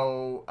right,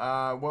 so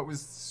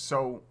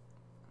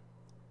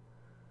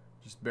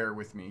just bear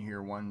with me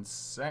here one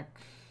sec.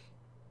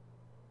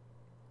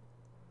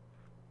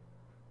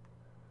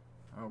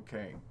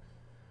 Okay.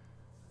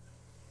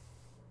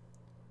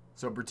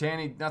 So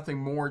Brittany, nothing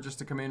more, just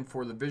to come in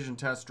for the vision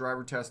test,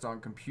 driver test on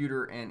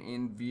computer, and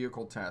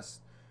in-vehicle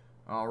test.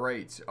 All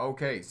right.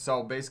 Okay,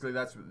 so basically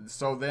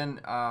then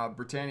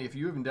Brittany, if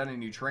you haven't done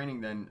any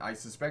training, then I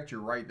suspect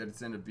you're right that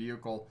it's in a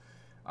vehicle,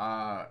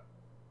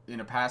 in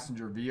a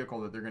passenger vehicle,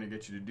 that they're going to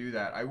get you to do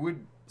that. I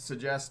would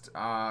suggest,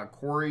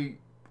 Corey,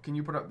 can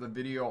you put up the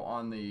video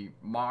on the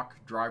mock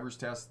driver's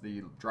test,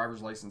 the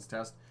driver's license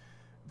test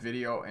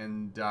video,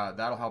 and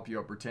that'll help you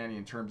out, Brittany,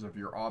 in terms of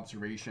your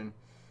observation.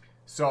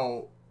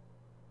 So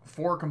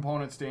 4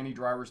 components to any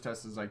driver's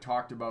test, as I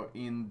talked about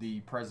in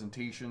the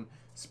presentation: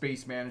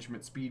 space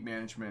management, speed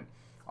management,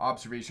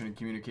 observation, and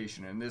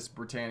communication. And this,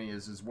 Brittany,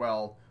 is as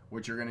well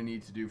what you're going to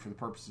need to do for the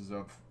purposes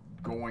of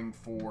going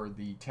for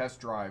the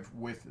test drive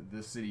with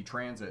the city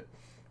transit.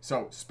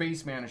 So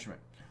space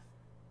management: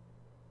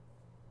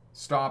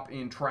 stop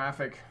in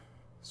traffic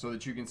so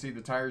that you can see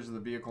the tires of the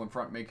vehicle in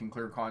front making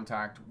clear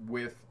contact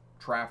with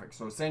traffic.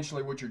 So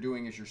essentially what you're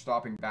doing is you're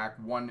stopping back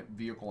 1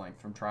 vehicle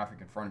length from traffic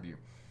in front of you.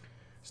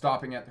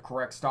 Stopping at the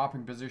correct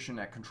stopping position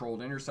at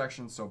controlled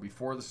intersections, so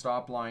before the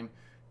stop line,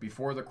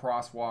 before the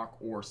crosswalk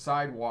or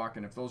sidewalk,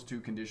 and if those 2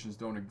 conditions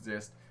don't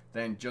exist,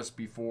 then just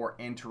before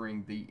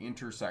entering the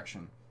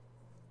intersection.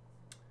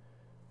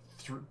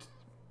 2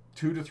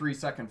 to 3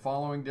 second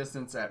following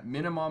distance at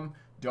minimum.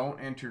 Don't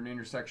enter an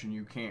intersection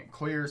you can't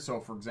clear.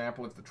 So for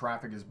example, if the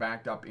traffic is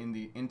backed up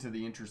into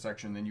the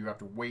intersection, then you have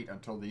to wait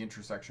until the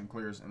intersection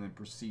clears and then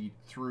proceed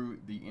through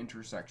the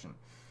intersection.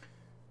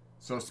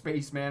 So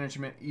space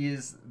management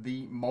is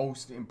the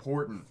most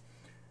important.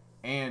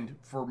 And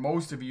for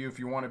most of you, if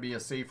you want to be a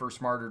safer,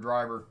 smarter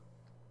driver,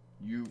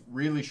 you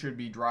really should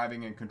be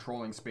driving and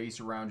controlling space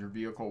around your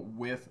vehicle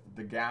with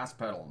the gas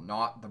pedal,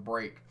 not the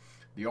brake.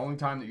 The only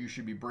time that you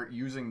should be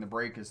using the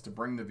brake is to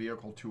bring the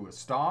vehicle to a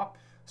stop,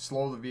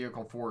 slow the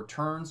vehicle for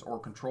turns, or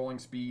controlling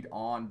speed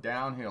on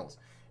downhills.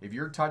 If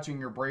you're touching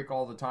your brake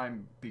all the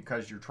time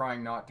because you're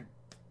trying not to,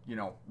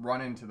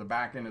 run into the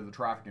back end of the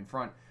traffic in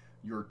front,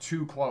 you're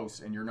too close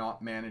and you're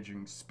not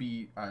managing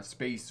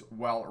space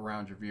well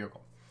around your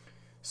vehicle.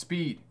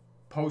 Speed: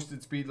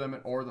 posted speed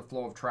limit or the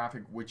flow of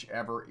traffic,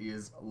 whichever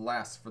is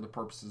less, for the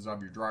purposes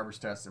of your driver's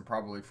test and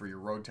probably for your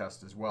road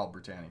test as well,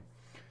 Brittany.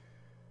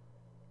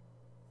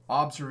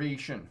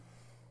 Observation: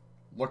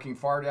 looking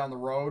far down the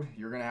road,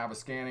 you're going to have a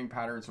scanning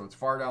pattern. So it's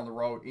far down the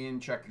road,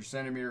 check your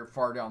centimeter,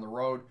 far down the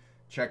road,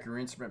 check your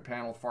instrument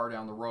panel, far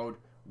down the road,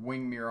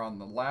 wing mirror on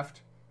the left,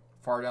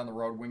 far down the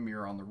road, wing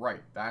mirror on the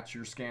right. That's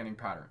your scanning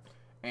pattern.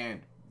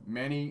 And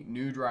many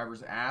new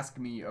drivers ask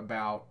me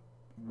about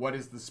what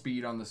is the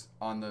speed on this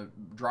on the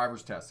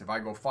driver's test? If I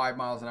go 5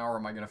 miles an hour,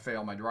 am I going to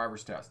fail my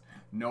driver's test?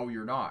 No,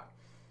 you're not.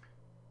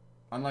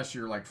 Unless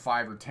you're like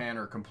 5 or 10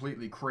 or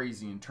completely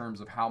crazy in terms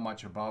of how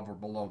much above or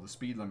below the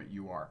speed limit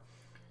you are.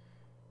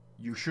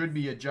 You should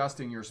be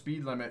adjusting your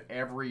speed limit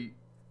every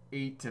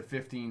 8 to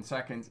 15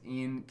 seconds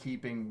in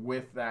keeping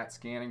with that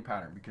scanning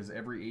pattern, because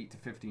every 8 to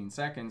 15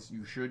 seconds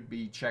you should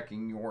be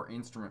checking your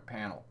instrument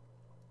panel.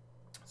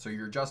 So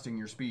you're adjusting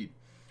your speed.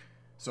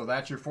 So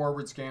that's your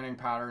forward scanning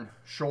pattern.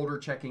 Shoulder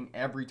checking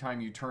every time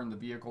you turn the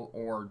vehicle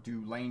or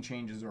do lane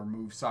changes or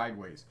move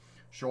sideways.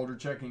 Shoulder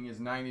checking is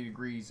 90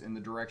 degrees in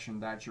the direction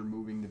that you're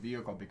moving the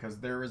vehicle, because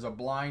there is a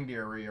blind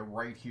area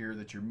right here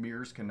that your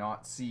mirrors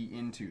cannot see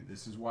into.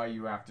 This is why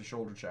you have to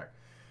shoulder check.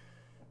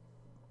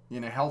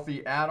 In a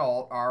healthy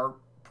adult, our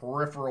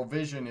peripheral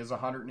vision is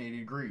 180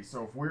 degrees.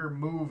 So if we're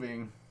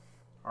moving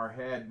our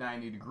head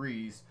 90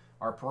 degrees,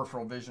 our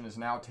peripheral vision is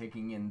now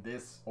taking in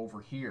this over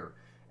here.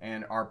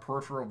 And our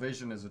peripheral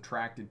vision is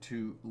attracted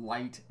to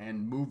light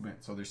and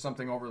movement. So there's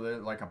something over there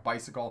like a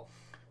bicycle.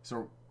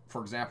 So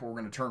for example, we're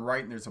going to turn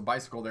right and there's a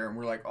bicycle there and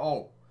we're like,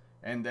 oh,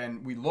 and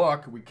then we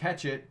look, we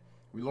catch it,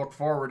 we look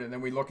forward, and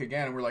then we look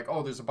again and we're like,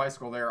 oh, there's a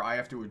bicycle there. I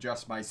have to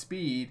adjust my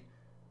speed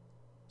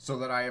so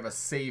that I have a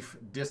safe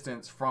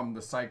distance from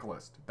the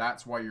cyclist.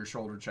 That's why you're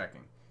shoulder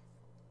checking.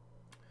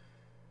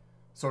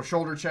 So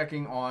shoulder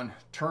checking on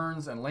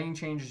turns and lane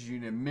changes, you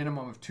need a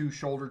minimum of 2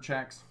 shoulder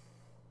checks.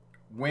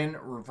 When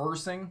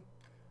reversing,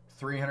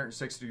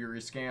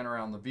 360-degree scan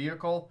around the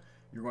vehicle.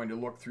 You're going to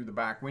look through the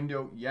back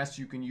window. Yes,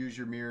 you can use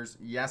your mirrors.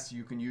 Yes,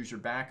 you can use your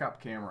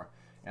backup camera.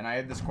 And I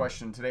had this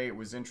question today. It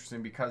was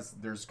interesting because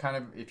there's kind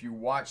of, if you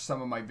watch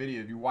some of my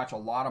videos, if you watch a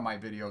lot of my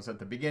videos, at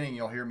the beginning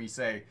you'll hear me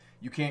say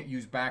you can't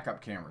use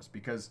backup cameras,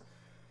 because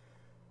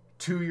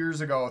 2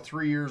 years ago,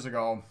 3 years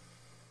ago,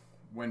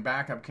 when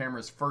backup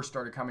cameras first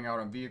started coming out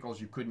on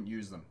vehicles, you couldn't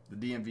use them. The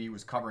DMV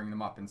was covering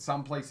them up. And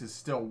some places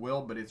still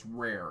will, but it's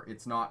rare.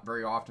 It's not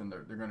very often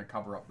they're going to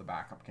cover up the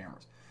backup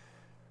cameras.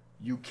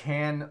 You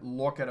can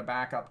look at a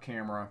backup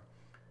camera,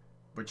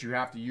 but you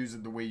have to use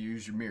it the way you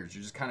use your mirrors.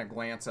 You just kind of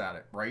glance at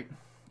it, right?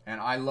 And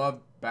I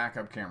love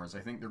backup cameras. I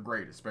think they're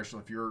great,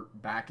 especially if you're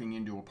backing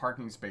into a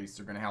parking space.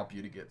 They're going to help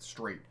you to get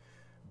straight.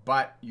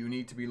 But you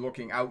need to be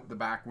looking out the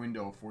back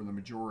window for the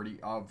majority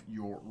of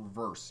your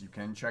reverse. You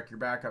can check your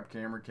backup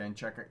camera, can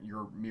check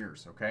your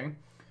mirrors, okay?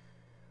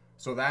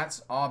 So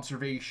that's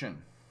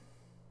observation.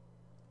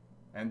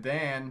 And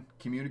then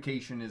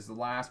communication is the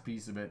last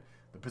piece of it.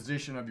 The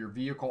position of your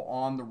vehicle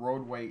on the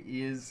roadway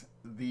is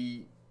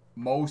the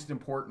most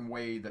important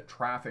way that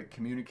traffic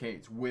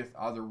communicates with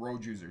other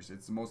road users.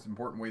 It's the most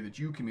important way that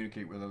you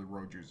communicate with other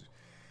road users.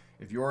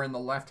 If you're in the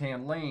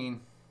left-hand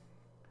lane,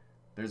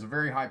 there's a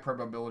very high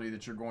probability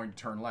that you're going to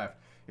turn left.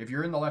 If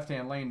you're in the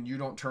left-hand lane and you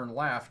don't turn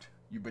left,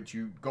 but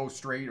you go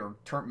straight or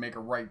make a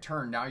right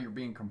turn, now you're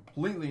being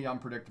completely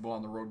unpredictable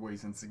on the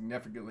roadways and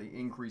significantly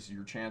increases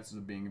your chances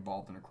of being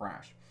involved in a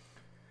crash.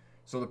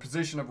 So the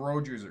position of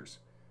road users.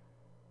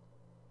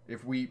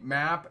 If we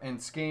map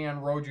and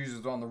scan road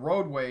users on the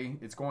roadway,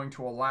 it's going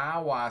to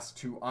allow us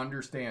to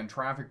understand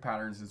traffic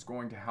patterns. It's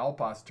going to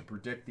help us to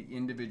predict the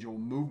individual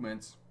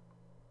movements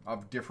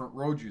of different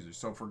road users.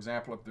 So for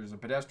example, if there's a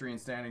pedestrian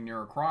standing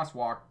near a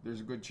crosswalk, there's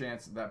a good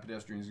chance that that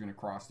pedestrian is going to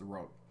cross the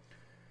road.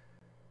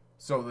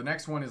 So the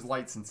next one is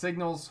lights and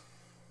signals.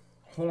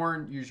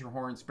 Horn, use your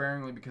horn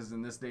sparingly, because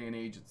in this day and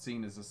age it's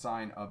seen as a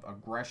sign of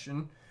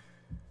aggression.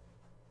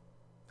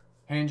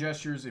 Hand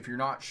gestures, if you're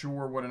not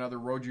sure what another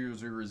road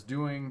user is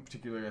doing,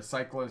 particularly a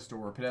cyclist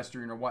or a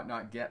pedestrian or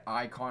whatnot, get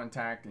eye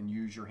contact and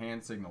use your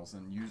hand signals,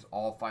 and use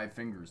all 5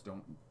 fingers.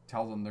 Don't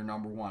tell them they're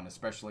number 1,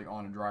 especially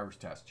on a driver's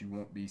test. You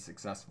won't be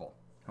successful.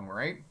 All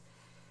right?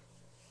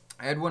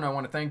 Edwin, I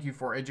want to thank you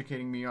for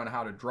educating me on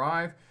how to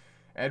drive.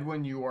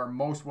 Edwin, you are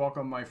most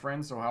welcome, my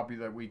friend, so happy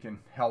that we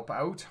can help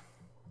out.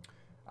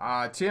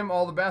 Tim,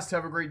 all the best.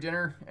 Have a great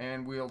dinner,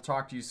 and we'll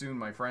talk to you soon,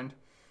 my friend.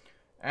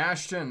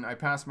 Ashton, I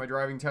passed my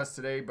driving test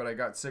today, but I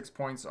got 6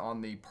 points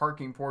on the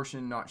parking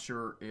portion. Not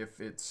sure if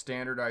it's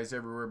standardized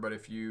everywhere, but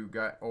if you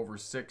got over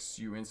 6,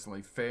 you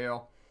instantly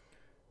fail.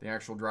 The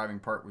actual driving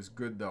part was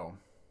good, though.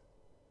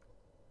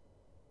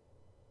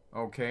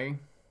 Okay.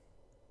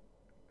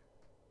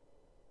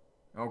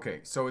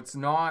 Okay, so it's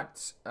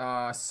not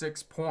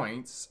 6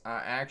 points.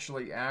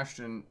 Actually,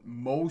 Ashton,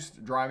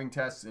 most driving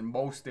tests in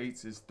most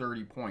states is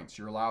 30 points.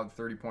 You're allowed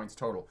 30 points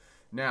total.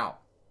 Now,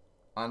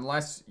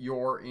 unless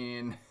you're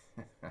in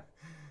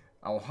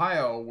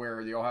Ohio,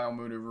 where the Ohio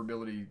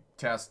maneuverability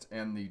test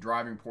and the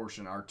driving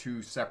portion are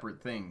 2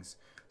 separate things.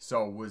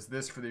 So was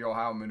this for the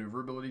Ohio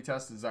maneuverability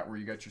test? Is that where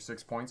you got your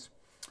 6 points?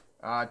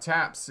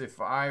 Taps,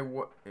 if I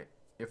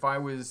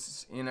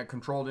was in a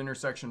controlled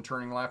intersection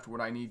turning left,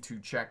 would I need to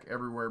check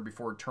everywhere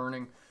before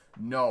turning?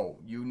 No,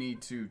 you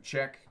need to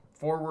check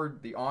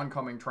forward, the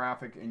oncoming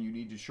traffic, and you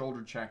need to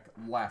shoulder check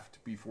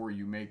left before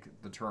you make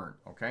the turn,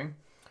 okay?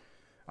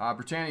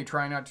 Brittany,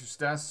 try not to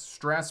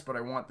stress, but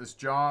I want this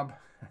job.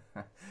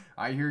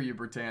 I hear you,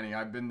 Brittany.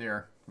 I've been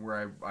there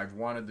where I've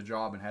wanted the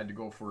job and had to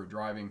go for a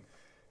driving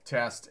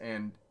test,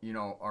 and you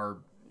know, our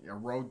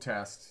road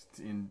test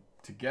in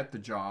to get the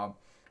job,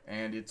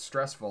 and it's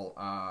stressful.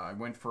 I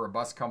went for a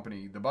bus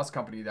company. The bus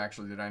company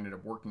that I ended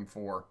up working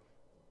for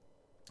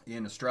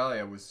in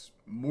Australia was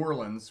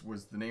Moorlands,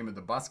 was the name of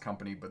the bus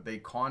company, but they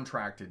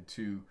contracted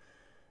to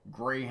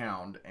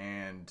Greyhound,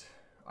 and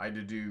I had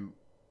to do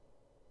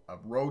a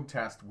road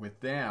test with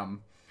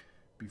them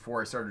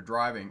before I started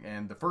driving.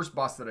 And the first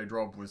bus that I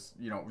drove was,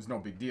 it was no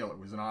big deal. It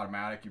was an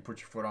automatic. You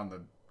put your foot on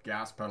the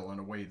gas pedal and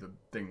away the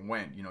thing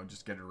went,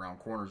 just get it around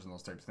corners and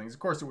those types of things. Of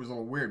course, it was a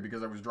little weird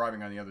because I was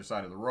driving on the other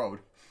side of the road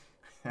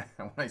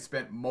when I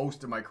spent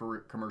most of my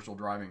commercial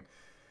driving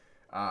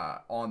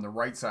on the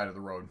right side of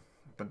the road.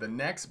 But the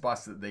next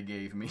bus that they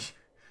gave me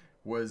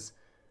was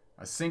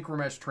a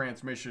synchromesh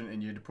transmission,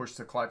 and you had to push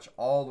the clutch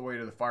all the way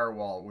to the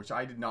firewall, which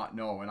I did not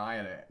know, and I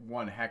had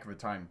one heck of a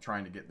time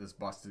trying to get this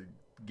bus to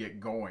get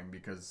going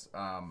because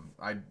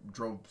I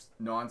drove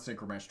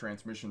non-synchromesh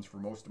transmissions for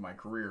most of my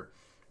career,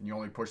 and you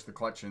only push the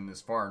clutch in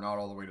this far, not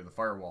all the way to the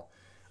firewall.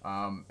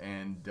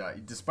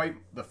 Despite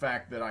the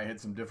fact that I had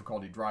some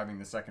difficulty driving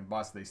the second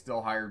bus, they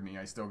still hired me.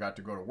 I still got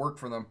to go to work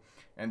for them.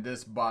 And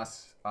this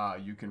bus,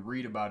 you can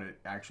read about it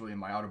actually in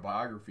my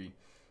autobiography,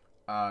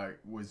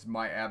 was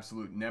my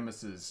absolute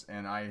nemesis.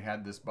 And I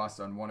had this bus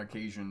on one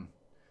occasion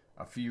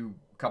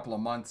couple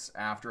of months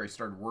after I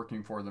started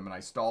working for them, and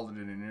I stalled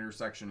it at an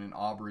intersection in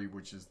Aubrey,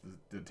 which is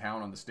the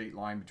town on the state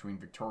line between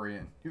Victoria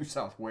and New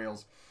South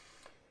Wales.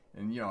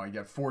 And, I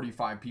got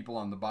 45 people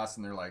on the bus,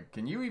 and they're like,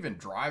 "Can you even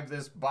drive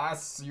this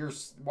bus?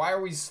 Why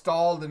are we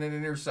stalled in an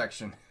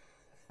intersection?"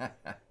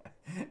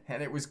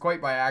 And it was quite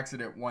by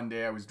accident. One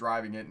day I was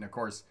driving it, and of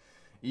course,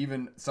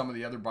 even some of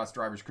the other bus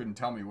drivers couldn't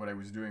tell me what I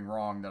was doing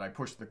wrong, that I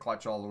pushed the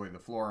clutch all the way to the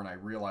floor, and I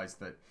realized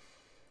that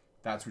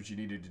that's what you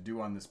needed to do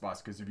on this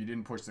bus, because if you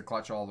didn't push the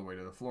clutch all the way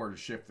to the floor to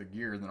shift the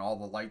gear, then all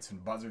the lights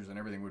and buzzers and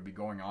everything would be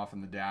going off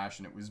in the dash,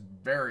 and it was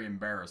very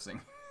embarrassing.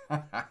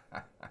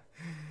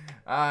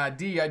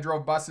 D, I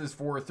drove buses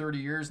for 30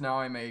 years. Now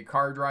I'm a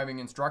car driving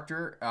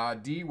instructor.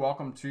 D,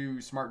 welcome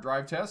to Smart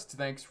Drive Test.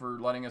 Thanks for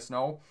letting us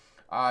know.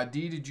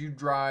 D, did you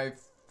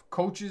drive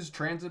coaches,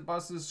 transit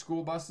buses,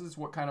 school buses?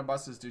 What kind of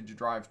buses did you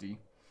drive, D?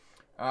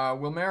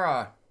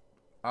 Wilmera,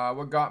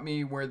 what got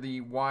me were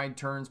the wide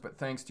turns, but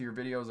thanks to your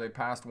videos, I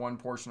passed one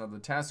portion of the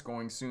test,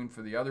 going soon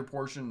for the other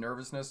portion,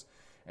 nervousness.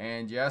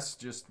 And yes,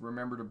 just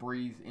remember to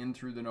breathe in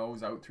through the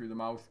nose, out through the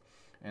mouth,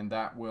 and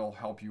that will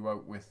help you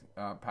out with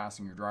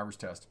passing your driver's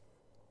test.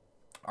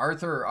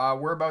 Arthur,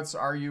 whereabouts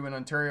are you in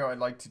Ontario? I'd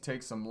like to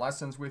take some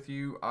lessons with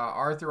you.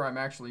 Arthur, I'm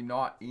actually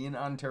not in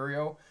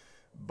Ontario,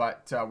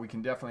 but we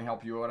can definitely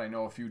help you out. I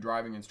know a few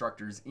driving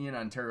instructors in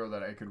Ontario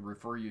that I could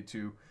refer you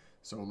to,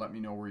 so let me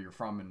know where you're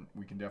from and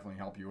we can definitely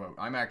help you out.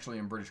 I'm actually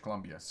in British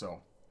Columbia,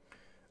 so.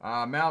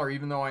 Mallory,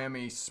 even though I am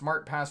a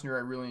smart passenger,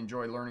 I really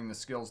enjoy learning the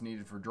skills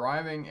needed for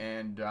driving.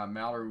 And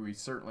Mallory, we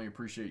certainly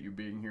appreciate you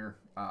being here.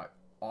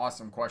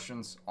 Awesome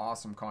questions,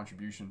 awesome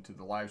contribution to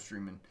the live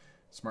stream and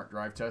Smart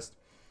Drive Test.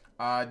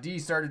 D,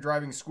 started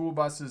driving school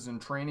buses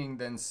and training,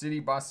 then city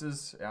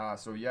buses.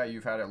 So yeah,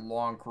 you've had a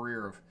long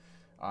career of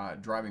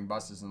driving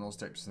buses and those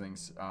types of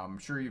things. I'm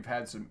sure you've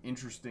had some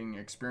interesting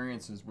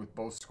experiences with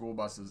both school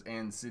buses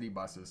and city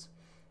buses.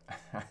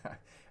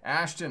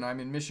 Ashton, I'm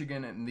in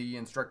Michigan, and the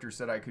instructor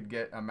said I could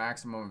get a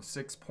maximum of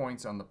 6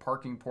 points on the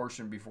parking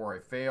portion before I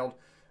failed.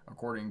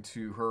 According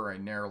to her, I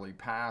narrowly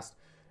passed.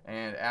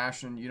 And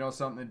Ashton, you know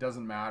something? It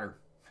doesn't matter.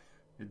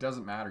 It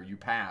doesn't matter. You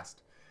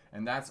passed.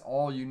 And that's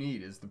all you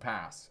need is the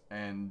pass.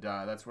 And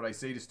that's what I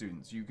say to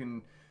students. You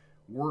can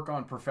work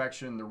on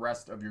perfection the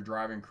rest of your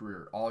driving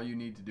career. All you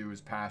need to do is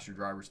pass your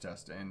driver's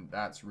test. And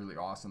that's really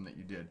awesome that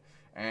you did.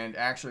 And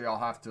actually, I'll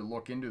have to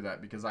look into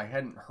that because I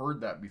hadn't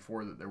heard that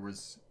before, that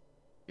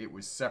it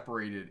was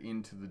separated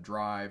into the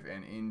drive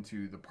and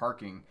into the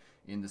parking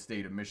in the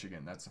state of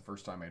Michigan. That's the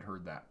first time I'd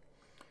heard that.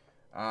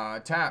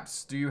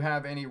 Taps, do you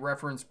have any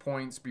reference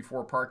points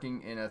before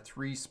parking in a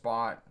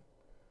 3-spot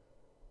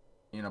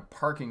in a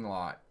parking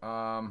lot?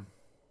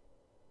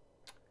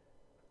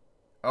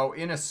 Oh,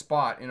 in a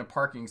spot in a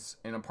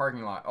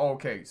parking lot. Oh,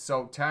 okay.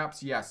 So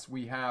Taps, yes,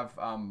 we have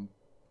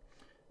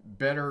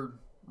better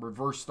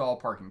reverse stall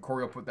parking.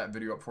 Corey will put that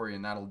video up for you,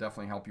 and that'll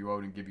definitely help you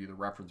out and give you the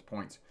reference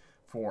points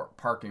for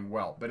parking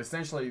well. But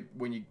essentially,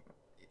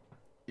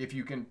 if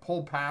you can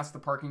pull past the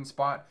parking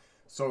spot,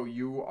 so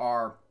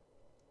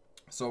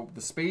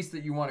the space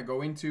that you want to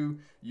go into,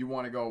 you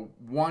want to go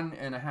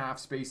 1.5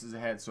 spaces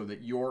ahead so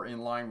that you're in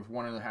line with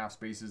 1.5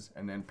 spaces,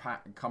 and then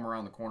come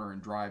around the corner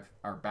and drive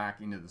back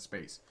into the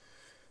space.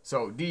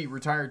 So D,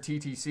 retired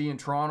TTC in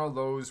Toronto.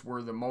 Those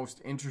were the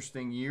most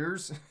interesting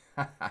years.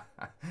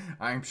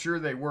 I'm sure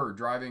they were,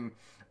 driving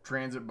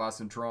transit bus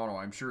in Toronto.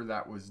 I'm sure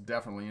that was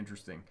definitely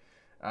interesting.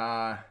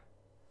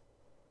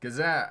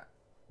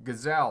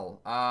 Gazelle,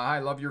 I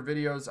love your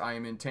videos. I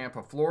am in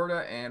Tampa,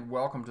 Florida, and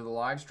welcome to the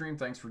live stream.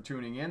 Thanks for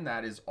tuning in.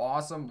 That is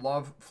awesome.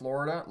 Love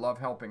Florida. Love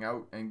helping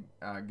out and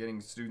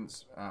getting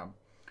students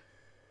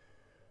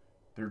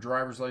their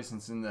driver's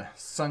license in the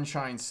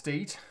Sunshine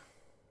State.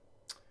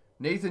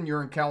 Nathan,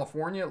 you're in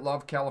California.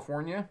 Love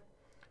California.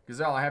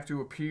 Gazelle, I have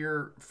to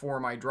appear for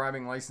my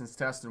driving license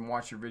test and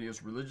watch your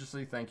videos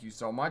religiously. Thank you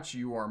so much.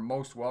 You are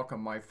most welcome,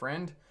 my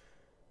friend.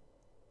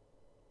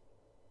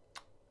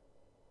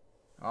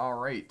 All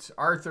right.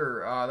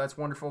 Arthur, that's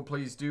wonderful.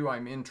 Please do.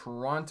 I'm in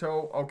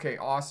Toronto. Okay,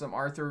 awesome.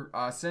 Arthur,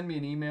 send me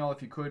an email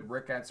if you could,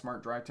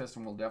 rick@smartdrivetest,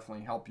 and we'll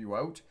definitely help you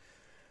out.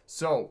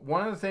 So,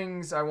 one of the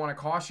things I want to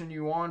caution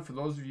you on, for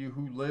those of you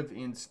who live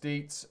in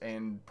states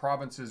and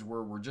provinces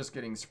where we're just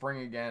getting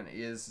spring again,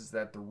 is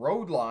that the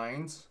road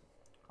lines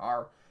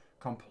are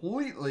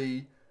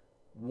completely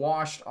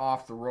washed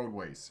off the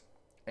roadways.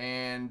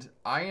 And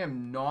I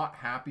am not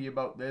happy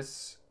about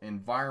this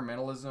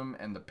environmentalism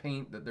and the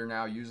paint that they're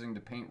now using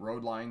to paint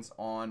road lines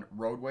on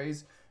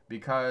roadways,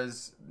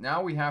 because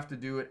now we have to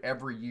do it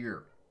every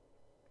year.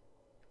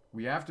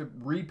 We have to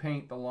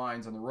repaint the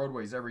lines on the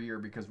roadways every year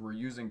because we're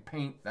using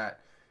paint that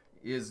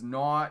is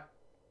not,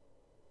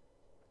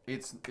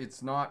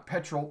 it's not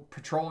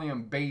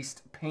petroleum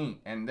based paint,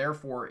 and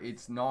therefore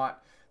it's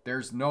not,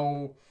 there's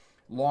no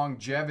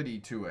longevity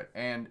to it.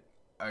 And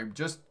I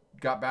just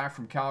got back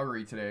from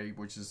Calgary today,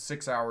 which is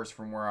 6 hours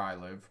from where I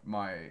live.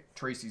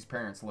 Tracy's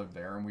parents live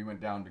there, and we went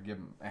down to give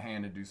them a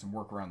hand and do some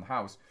work around the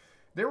house.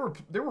 There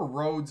were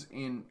roads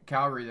in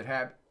Calgary that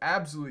had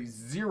absolutely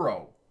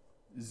zero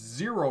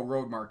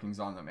road markings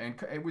on them, and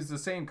it was the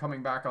same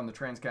coming back on the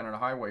Trans-Canada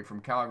Highway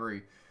from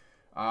Calgary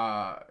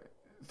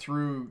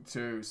through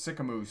to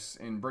Sicamous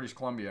in British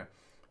Columbia.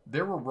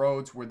 There were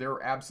roads where there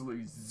were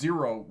absolutely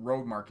zero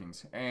road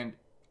markings, and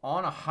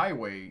on a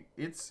highway,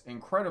 it's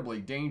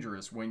incredibly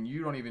dangerous when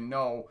you don't even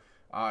know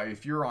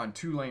if you're on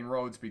 2-lane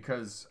roads,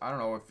 because I don't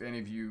know if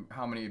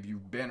how many of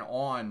you've been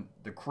on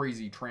the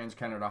crazy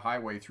Trans-Canada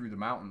Highway through the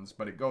mountains,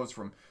 but it goes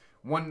from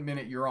 1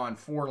 minute you're on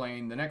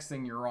 4-lane, the next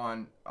thing you're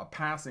on a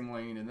passing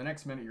lane, and the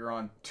next minute you're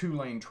on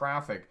 2-lane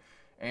traffic.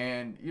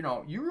 And, you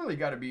know, you really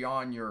got to be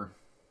on your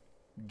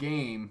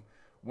game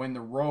when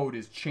the road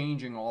is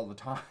changing all the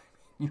time.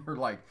 You're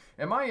like,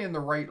 am I in the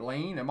right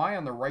lane? Am I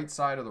on the right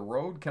side of the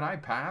road? Can I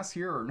pass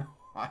here or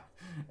not?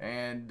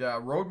 And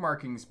road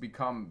markings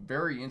become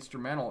very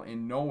instrumental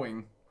in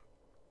knowing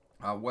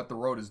what the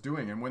road is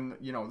doing. And when,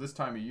 you know, this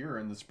time of year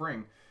in the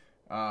spring,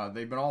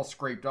 they've been all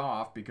scraped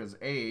off because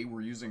A,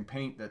 we're using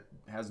paint that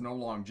has no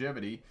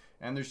longevity,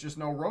 and there's just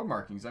no road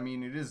markings. I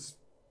mean, it is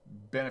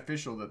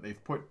beneficial that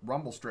they've put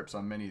rumble strips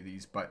on many of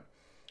these, but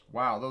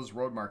wow, those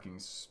road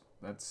markings,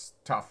 that's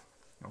tough.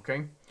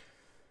 Okay.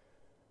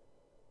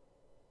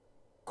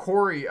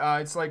 Corey,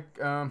 it's like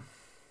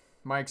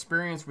my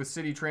experience with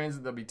city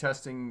transit, they'll be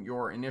testing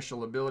your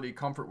initial ability,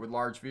 comfort with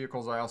large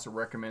vehicles. I also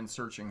recommend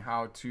searching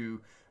how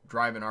to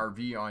drive an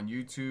RV on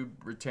YouTube.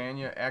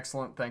 Britannia,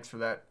 excellent. Thanks for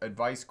that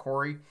advice,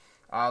 Corey.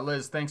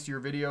 Liz, thanks to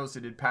your videos, I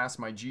did pass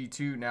my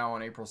G2. Now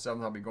on April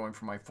 7th, I'll be going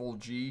for my full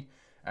G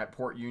at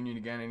Port Union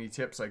again. Any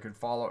tips I could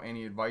follow?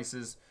 Any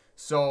advices?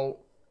 So,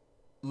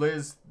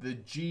 Liz, the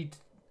G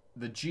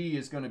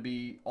is going to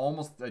be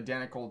almost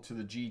identical to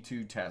the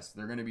G2 test.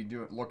 They're going to be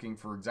looking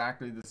for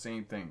exactly the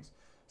same things: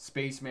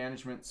 space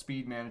management,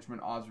 speed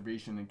management,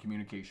 observation, and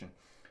communication.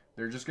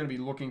 They're just going to be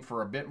looking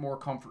for a bit more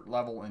comfort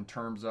level in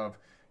terms of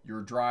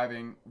your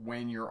driving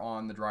when you're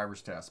on the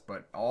driver's test.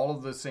 But all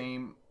of the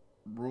same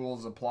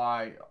rules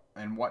apply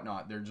and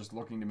whatnot. They're just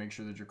looking to make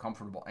sure that you're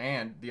comfortable.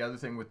 And the other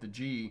thing with the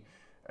G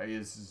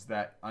is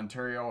that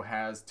Ontario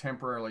has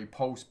temporarily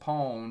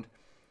postponed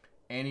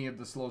any of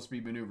the slow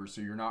speed maneuvers,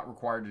 so you're not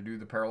required to do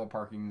the parallel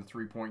parking, the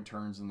 3-point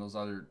turns, and those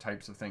other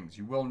types of things.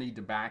 You will need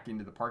to back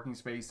into the parking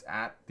space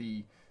at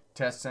the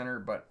test center,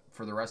 but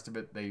for the rest of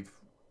it, they've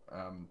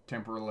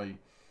temporarily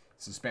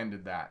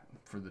suspended that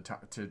for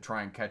to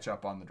try and catch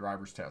up on the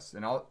driver's test.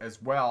 And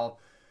as well,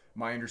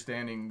 my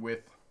understanding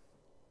with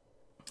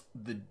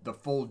the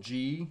full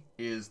G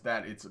is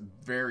that it's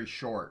very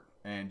short,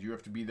 and you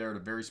have to be there at a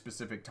very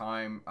specific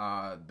time.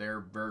 They're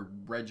very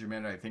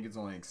regimented. I think it's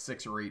only like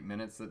 6 or 8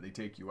 minutes that they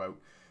take you out.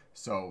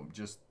 So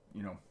just,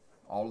 you know,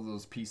 all of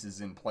those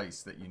pieces in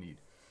place that you need.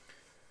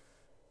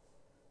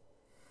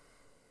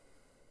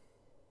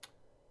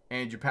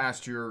 And you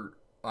passed your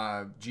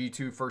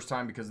G2 first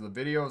time because of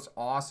the videos.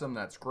 Awesome.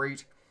 That's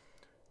great.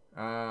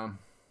 Wilmera,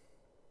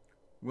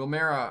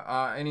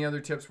 any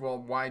other tips? Well,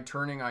 wide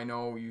turning, I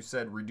know you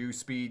said reduce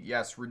speed.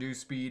 Yes, reduce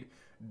speed.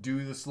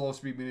 Do the slow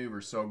speed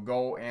maneuvers. So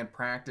go and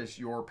practice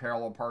your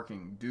parallel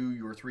parking. Do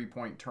your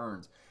 3-point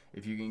turns.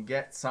 If you can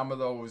get some of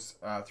those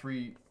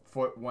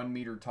 3-foot, 1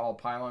 meter tall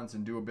pylons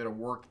and do a bit of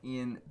work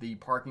in the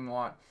parking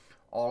lot,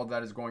 all of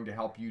that is going to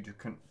help you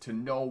to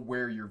know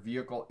where your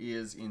vehicle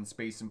is in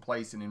space and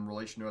place and in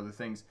relation to other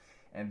things.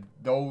 And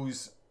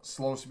those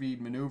slow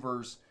speed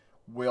maneuvers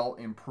will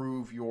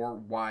improve your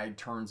wide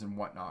turns and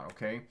whatnot,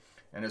 okay?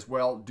 And as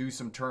well, do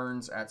some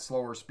turns at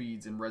slower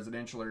speeds in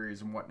residential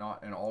areas and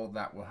whatnot, and all of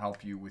that will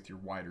help you with your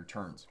wider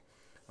turns,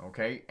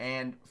 okay?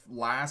 And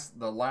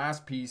the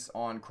last piece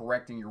on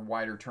correcting your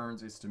wider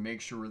turns is to make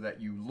sure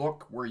that you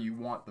look where you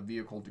want the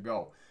vehicle to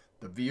go.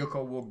 The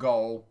vehicle will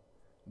go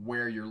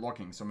where you're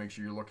looking, so make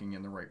sure you're looking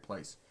in the right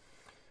place.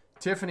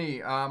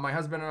 Tiffany, my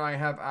husband and I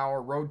have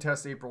our road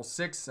test April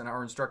 6th, and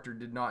our instructor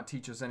did not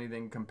teach us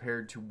anything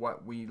compared to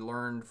what we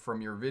learned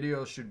from your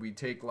videos. Should we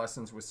take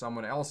lessons with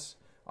someone else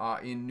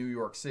in New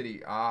York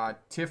City?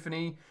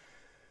 Tiffany,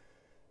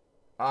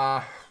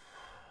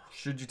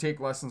 should you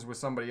take lessons with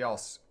somebody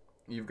else?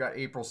 You've got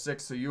April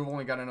 6th, so you've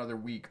only got another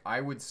week.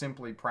 I would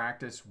simply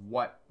practice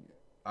what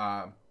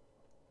the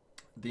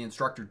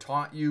instructor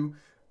taught you.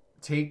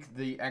 Take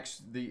the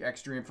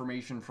extra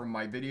information from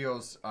my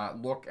videos.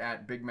 Look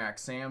at Big Mac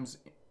Sam's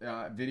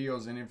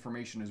videos and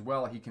information as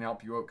well. He can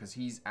help you out because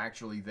he's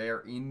actually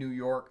there in New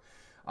York.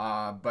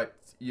 But,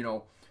 you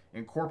know,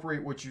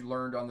 incorporate what you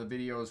learned on the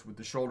videos with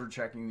the shoulder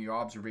checking, the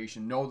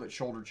observation. Know that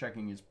shoulder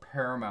checking is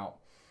paramount,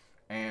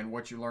 and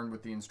what you learned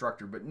with the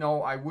instructor. But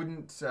no, I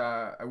wouldn't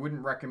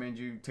recommend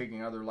you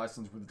taking other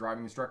lessons with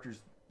driving instructors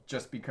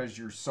just because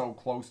you're so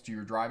close to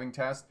your driving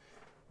test.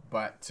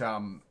 But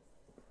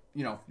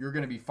you know, you're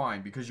going to be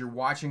fine because you're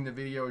watching the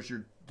videos,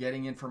 you're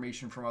getting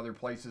information from other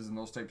places and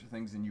those types of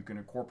things, and you can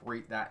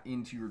incorporate that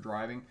into your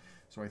driving.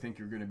 So I think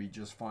you're going to be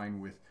just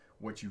fine with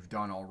what you've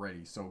done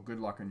already. So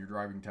good luck on your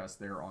driving test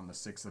there on the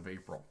 6th of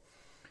April.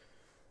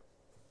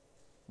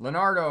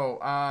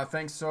 Leonardo,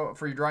 thanks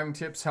for your driving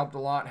tips. Helped a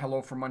lot.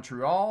 Hello from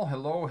Montreal.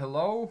 Hello,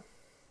 hello.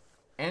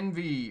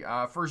 Envy,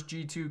 first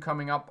G2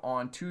 coming up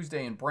on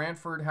Tuesday in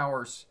Brantford.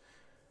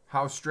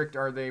 How strict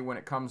are they when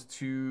it comes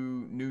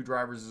to new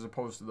drivers as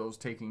opposed to those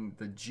taking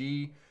the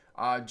G?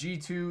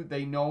 G2,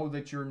 they know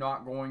that you're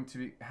not going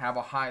to have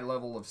a high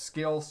level of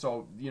skill,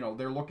 so you know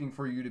they're looking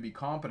for you to be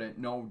competent,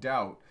 no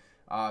doubt.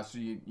 So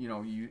you're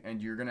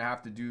going to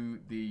have to do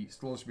the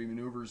slow speed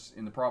maneuvers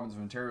in the province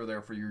of Ontario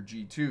there for your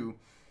G2.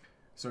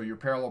 So your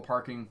parallel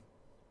parking,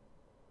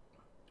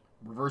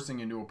 reversing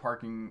into a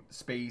parking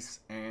space,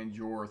 and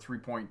your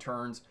 3-point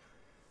turns,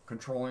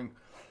 controlling.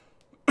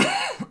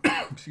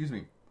 Excuse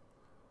me.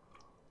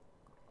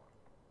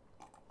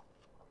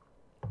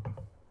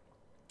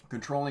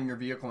 Controlling your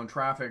vehicle in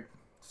traffic,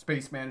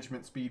 space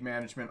management, speed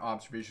management,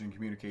 observation, and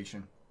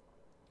communication.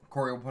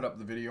 Corey will put up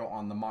the video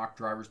on the mock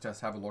driver's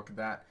test. Have a look at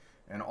that,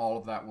 and all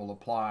of that will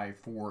apply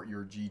for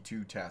your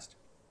G2 test.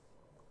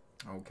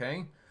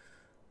 Okay.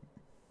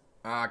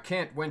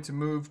 Kent, went to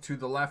move to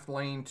the left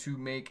lane to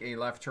make a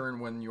left turn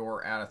when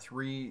you're at a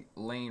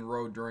 3-lane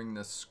road during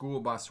the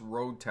school bus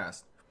road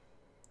test.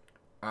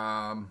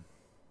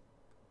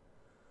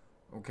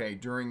 Okay,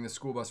 during the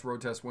school bus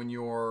road test, when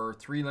you're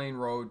 3-lane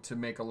road to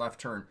make a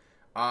left turn,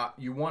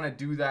 you want to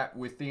do that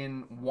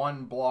within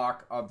one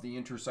block of the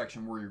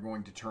intersection where you're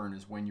going to turn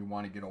is when you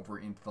want to get over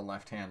into the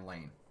left-hand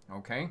lane.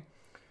 Okay?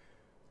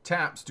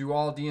 Taps, do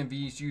all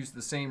DMVs use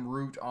the same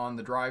route on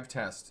the drive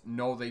test?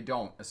 No, they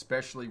don't,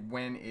 especially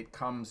when it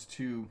comes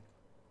to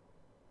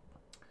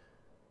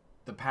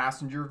the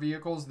passenger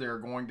vehicles. They're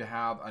going to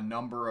have a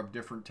number of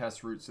different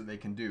test routes that they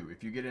can do.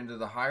 If you get into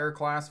the higher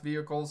class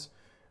vehicles,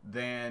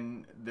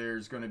 then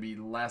there's going to be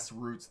less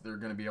routes they're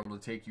going to be able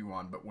to take you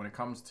on. But when it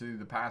comes to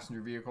the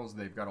passenger vehicles,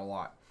 they've got a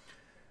lot.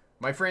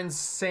 My friend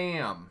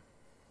Sam,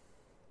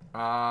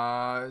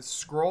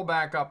 scroll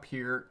back up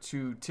here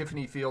to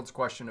Tiffany Field's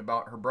question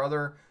about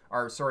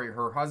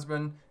her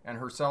husband and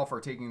herself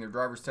are taking their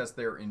driver's test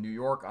there in New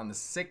York on the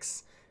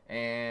 6th.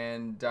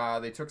 And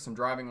they took some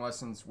driving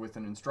lessons with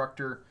an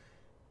instructor.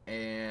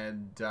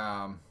 And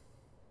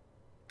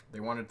they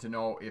wanted to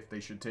know if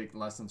they should take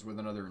lessons with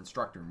another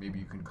instructor. Maybe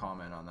you can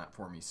comment on that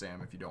for me,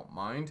 Sam, if you don't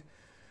mind.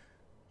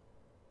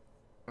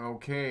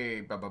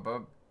 Okay.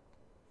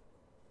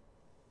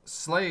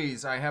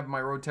 Slays, I have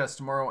my road test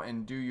tomorrow,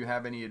 and do you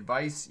have any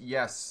advice?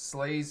 Yes.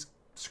 Slays,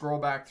 scroll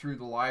back through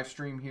the live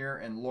stream here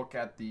and look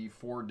at the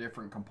 4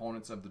 different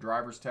components of the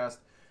driver's test.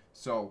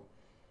 So,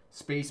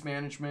 space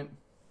management.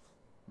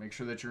 Make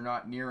sure that you're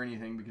not near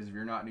anything, because if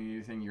you're not near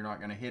anything, you're not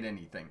going to hit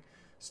anything.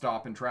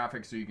 Stop in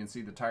traffic so you can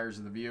see the tires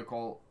of the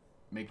vehicle,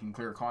 making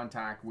clear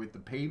contact with the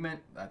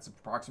pavement. That's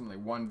approximately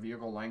 1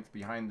 vehicle length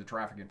behind the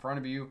traffic in front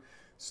of you.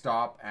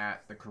 Stop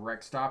at the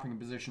correct stopping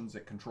positions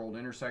at controlled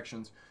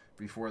intersections,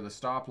 before the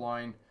stop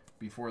line,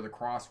 before the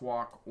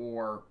crosswalk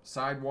or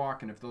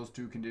sidewalk, and if those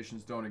 2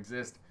 conditions don't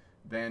exist,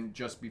 then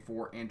just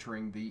before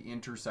entering the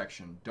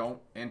intersection. Don't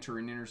enter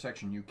an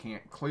intersection you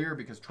can't clear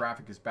because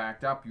traffic is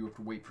backed up. You have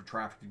to wait for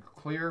traffic to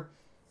clear.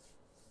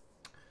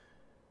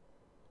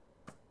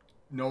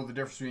 Know the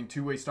difference between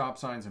 2-way stop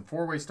signs and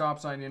 4-way stop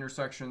sign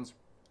intersections.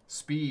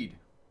 Speed,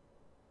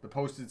 the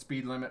posted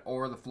speed limit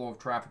or the flow of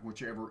traffic,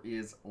 whichever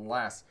is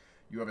less.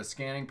 You have a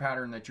scanning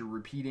pattern that you're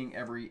repeating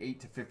every 8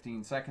 to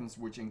 15 seconds,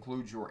 which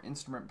includes your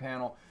instrument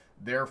panel.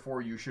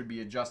 Therefore, you should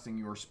be adjusting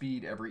your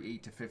speed every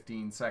 8 to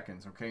 15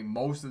 seconds. Okay,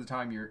 most of the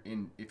time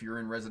if you're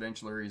in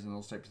residential areas and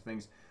those types of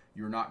things,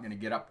 you're not going to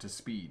get up to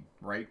speed,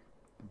 right?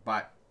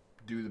 But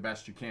do the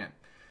best you can.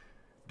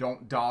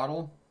 Don't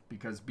dawdle,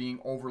 because being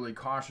overly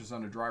cautious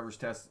on a driver's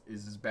test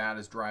is as bad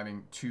as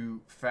driving too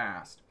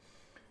fast.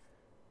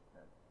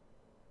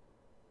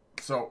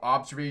 So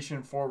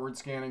observation, forward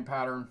scanning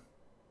pattern,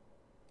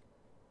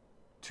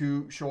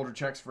 2 shoulder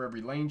checks for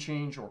every lane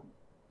change or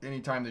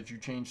anytime that you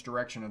change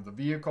direction of the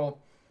vehicle.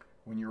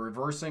 When you're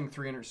reversing,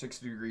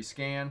 360-degree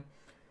scan.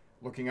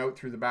 looking out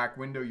through the back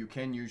window, you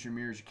can use your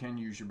mirrors, you can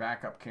use your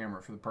backup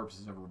camera for the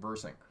purposes of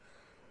reversing.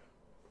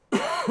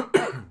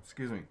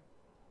 Excuse me.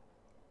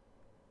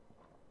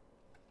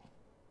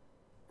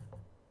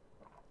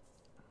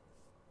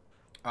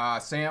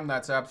 Sam,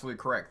 that's absolutely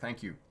correct.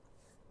 Thank you.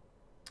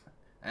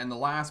 And the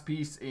last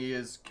piece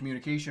is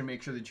communication.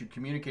 Make sure that you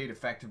communicate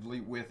effectively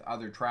with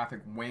other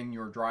traffic when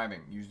you're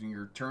driving, using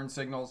your turn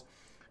signals,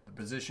 the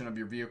position of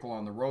your vehicle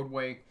on the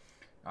roadway.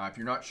 If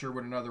you're not sure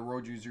what another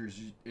road user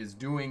is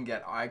doing,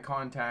 get eye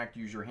contact,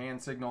 use your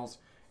hand signals,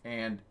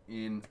 and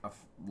in a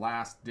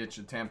last-ditch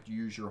attempt,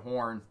 use your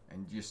horn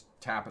and just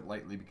tap it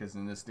lightly, because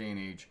in this day and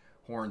age,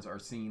 horns are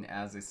seen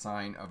as a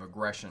sign of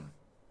aggression.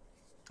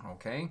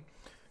 Okay.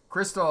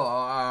 Crystal,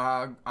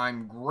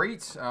 I'm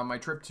great. My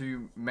trip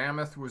to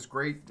Mammoth was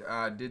great.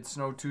 Did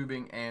snow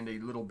tubing and a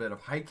little bit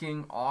of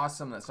hiking.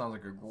 Awesome. That sounds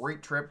like a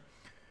great trip.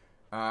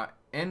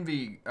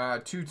 Envy,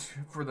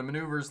 for the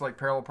maneuvers like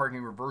parallel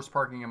parking, reverse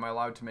parking, am I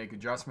allowed to make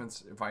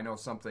adjustments if I know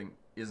something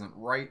isn't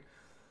right?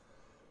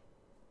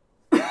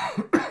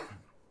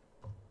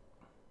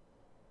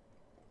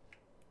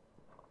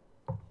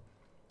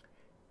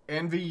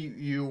 Envy,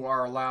 you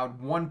are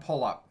allowed one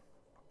pull-up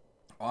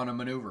on a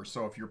maneuver.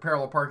 So if your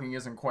parallel parking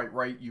isn't quite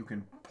right, you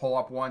can pull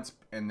up once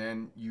and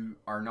then you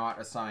are not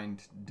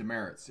assigned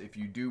demerits. If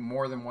you do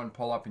more than one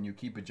pull-up and you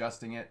keep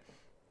adjusting it,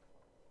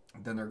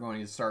 then they're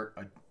going to start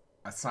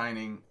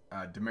assigning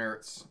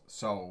demerits.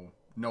 So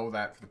know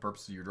that for the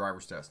purpose of your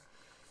driver's test.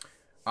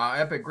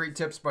 Epic, great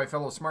tips by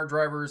fellow smart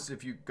drivers.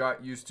 If you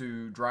got used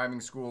to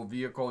driving school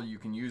vehicle, you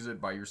can use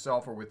it by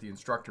yourself or with the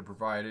instructor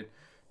provided.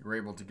 You're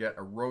able to get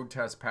a road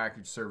test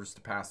package service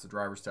to pass the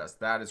driver's test.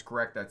 That is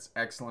correct. That's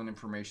excellent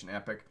information,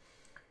 Epic.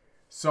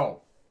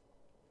 So,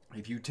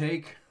 if you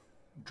take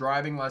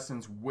driving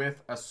lessons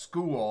with a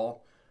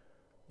school,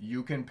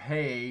 you can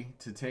pay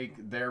to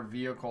take their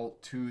vehicle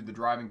to the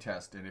driving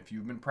test. And if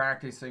you've been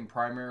practicing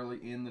primarily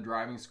in the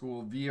driving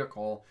school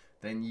vehicle,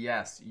 then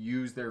yes,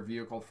 use their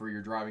vehicle for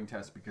your driving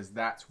test, because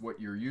that's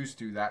what you're used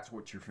to, that's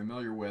what you're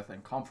familiar with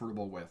and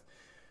comfortable with.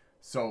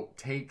 So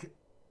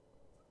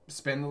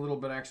spend a little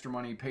bit extra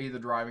money, pay the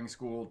driving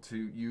school to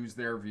use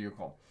their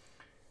vehicle.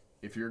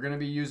 If you're going to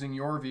be using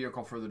your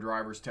vehicle for the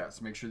driver's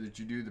test, make sure that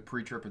you do the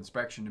pre-trip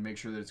inspection to make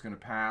sure that it's going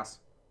to pass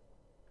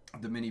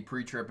the mini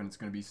pre-trip and it's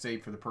going to be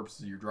safe for the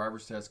purposes of your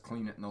driver's test,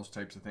 clean it and those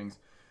types of things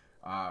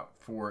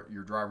for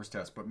your driver's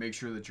test. But make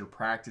sure that you're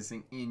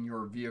practicing in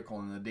your vehicle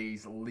in the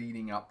days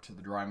leading up to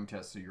the driving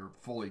test so you're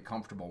fully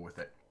comfortable with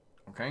it.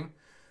 Okay?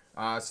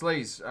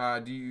 Slays,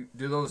 do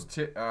those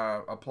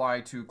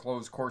apply to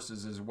closed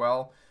courses as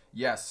well?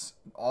 Yes,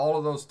 all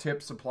of those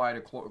tips apply to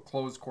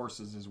closed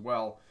courses as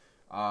well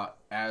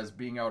as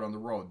being out on the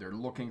road. They're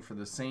looking for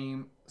the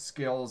same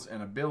skills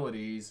and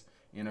abilities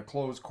in a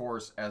closed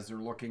course as they're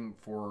looking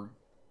for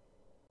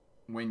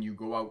when you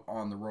go out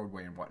on the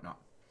roadway and whatnot.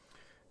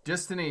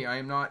 Destiny, I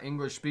am not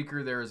English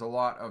speaker. There is a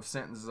lot of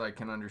sentences I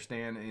can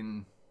understand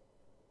in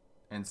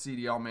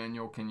CDL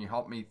manual. Can you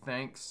help me?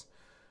 Thanks.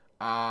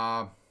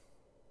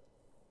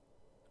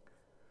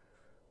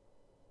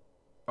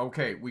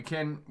 Okay, we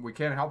can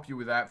help you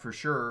with that for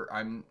sure.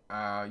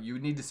 You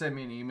need to send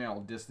me an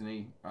email,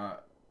 Destiny,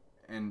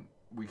 and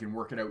we can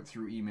work it out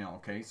through email.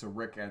 Okay, so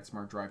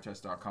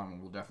rick@smartdrivetest.com,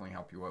 and we'll definitely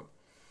help you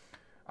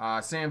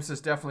out. Sam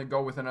says definitely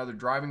go with another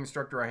driving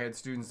instructor. I had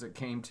students that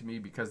came to me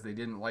because they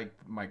didn't like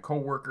my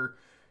coworker.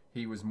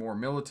 He was more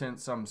militant.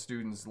 Some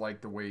students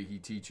like the way he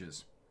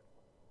teaches.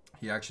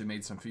 He actually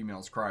made some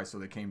females cry, so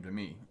they came to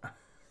me.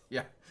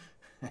 Yeah,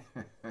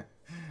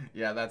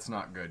 yeah, that's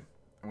not good.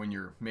 When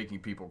you're making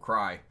people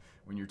cry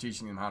when you're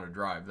teaching them how to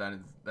drive,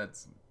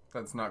 that's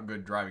not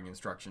good driving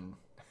instruction.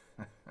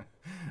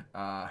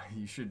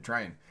 You should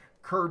try and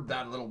curb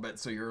that a little bit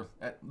so you're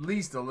at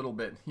least a little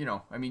bit,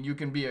 I mean, you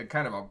can be a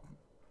kind of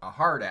a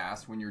hard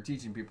ass when you're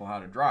teaching people how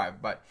to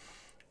drive, but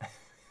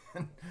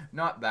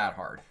not that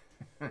hard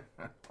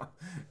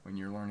when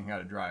you're learning how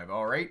to drive.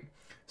 All right,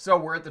 so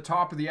we're at the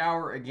top of the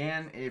hour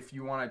again. If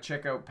you want to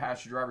check out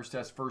Pass Your Driver's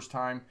Test First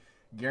Time,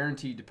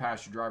 guaranteed to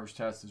pass your driver's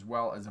test, as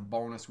well as a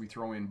bonus, we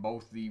throw in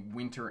both the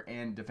winter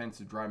and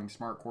defensive driving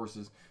smart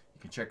courses. You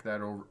can check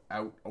that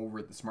out over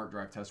at the Smart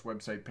Drive Test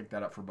website. Pick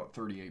that up for about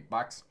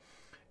 $38.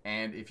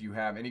 And if you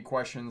have any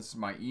questions,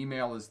 my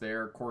email is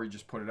there. Corey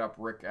just put it up,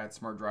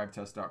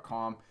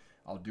 rick@smartdrivetest.com.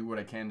 I'll do what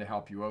I can to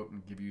help you out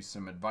and give you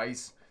some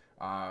advice,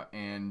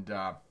 and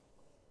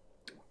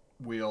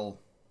we'll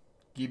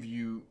give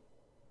you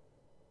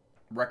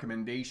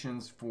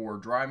recommendations for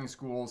driving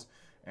schools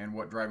and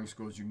what driving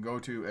schools you can go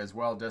to as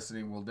well.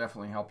 Destiny will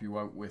definitely help you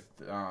out with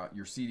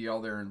your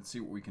CDL there and see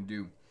what we can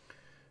do.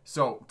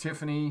 So,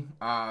 Tiffany,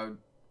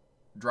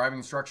 driving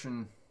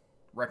instruction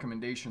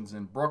recommendations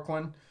in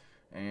Brooklyn,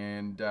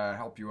 and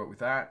help you out with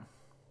that.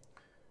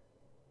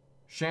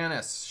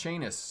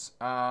 Shanus,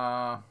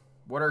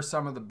 what are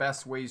some of the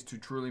best ways to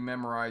truly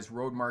memorize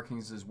road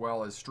markings as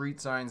well as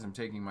street signs? I'm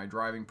taking my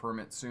driving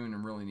permit soon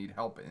and really need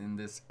help in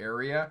this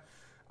area.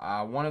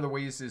 One of the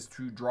ways is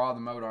to draw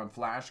them out on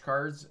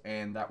flashcards,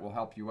 and that will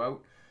help you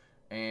out.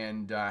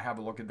 And have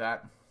a look at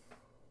that.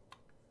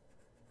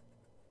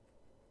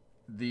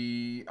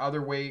 The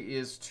other way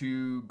is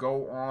to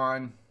go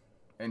on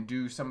and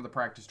do some of the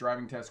practice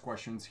driving test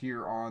questions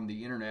here on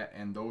the internet,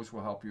 and those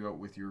will help you out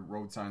with your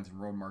road signs and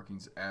road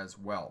markings as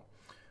well.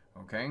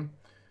 Okay.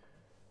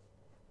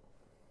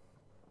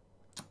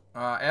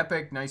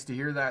 Epic, nice to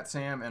hear that,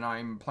 Sam, and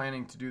I'm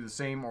planning to do the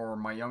same, or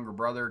my younger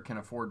brother can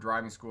afford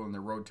driving school and the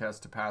road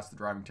test to pass the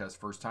driving test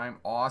first time.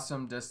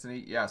 Awesome,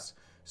 Destiny. Yes.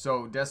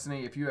 So,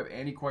 Destiny, if you have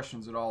any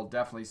questions at all,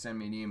 definitely send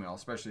me an email,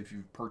 especially if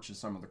you've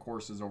purchased some of the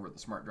courses over at the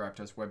Smart Drive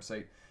Test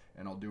website,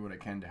 and I'll do what I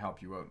can to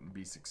help you out and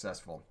be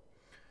successful.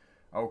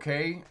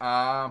 Okay.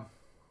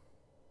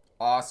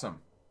 Awesome.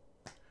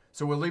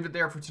 So we'll leave it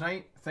there for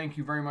tonight. Thank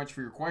you very much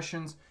for your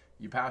questions.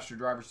 You passed your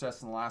driver's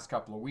test in the last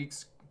couple of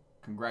weeks.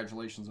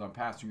 Congratulations on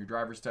passing your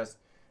driver's test.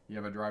 You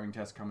have a driving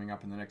test coming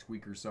up in the next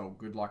week or so.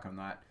 Good luck on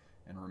that.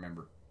 And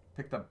remember,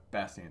 pick the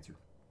best answer,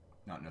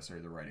 not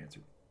necessarily the right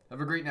answer.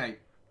 Have a great night.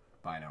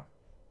 Bye now.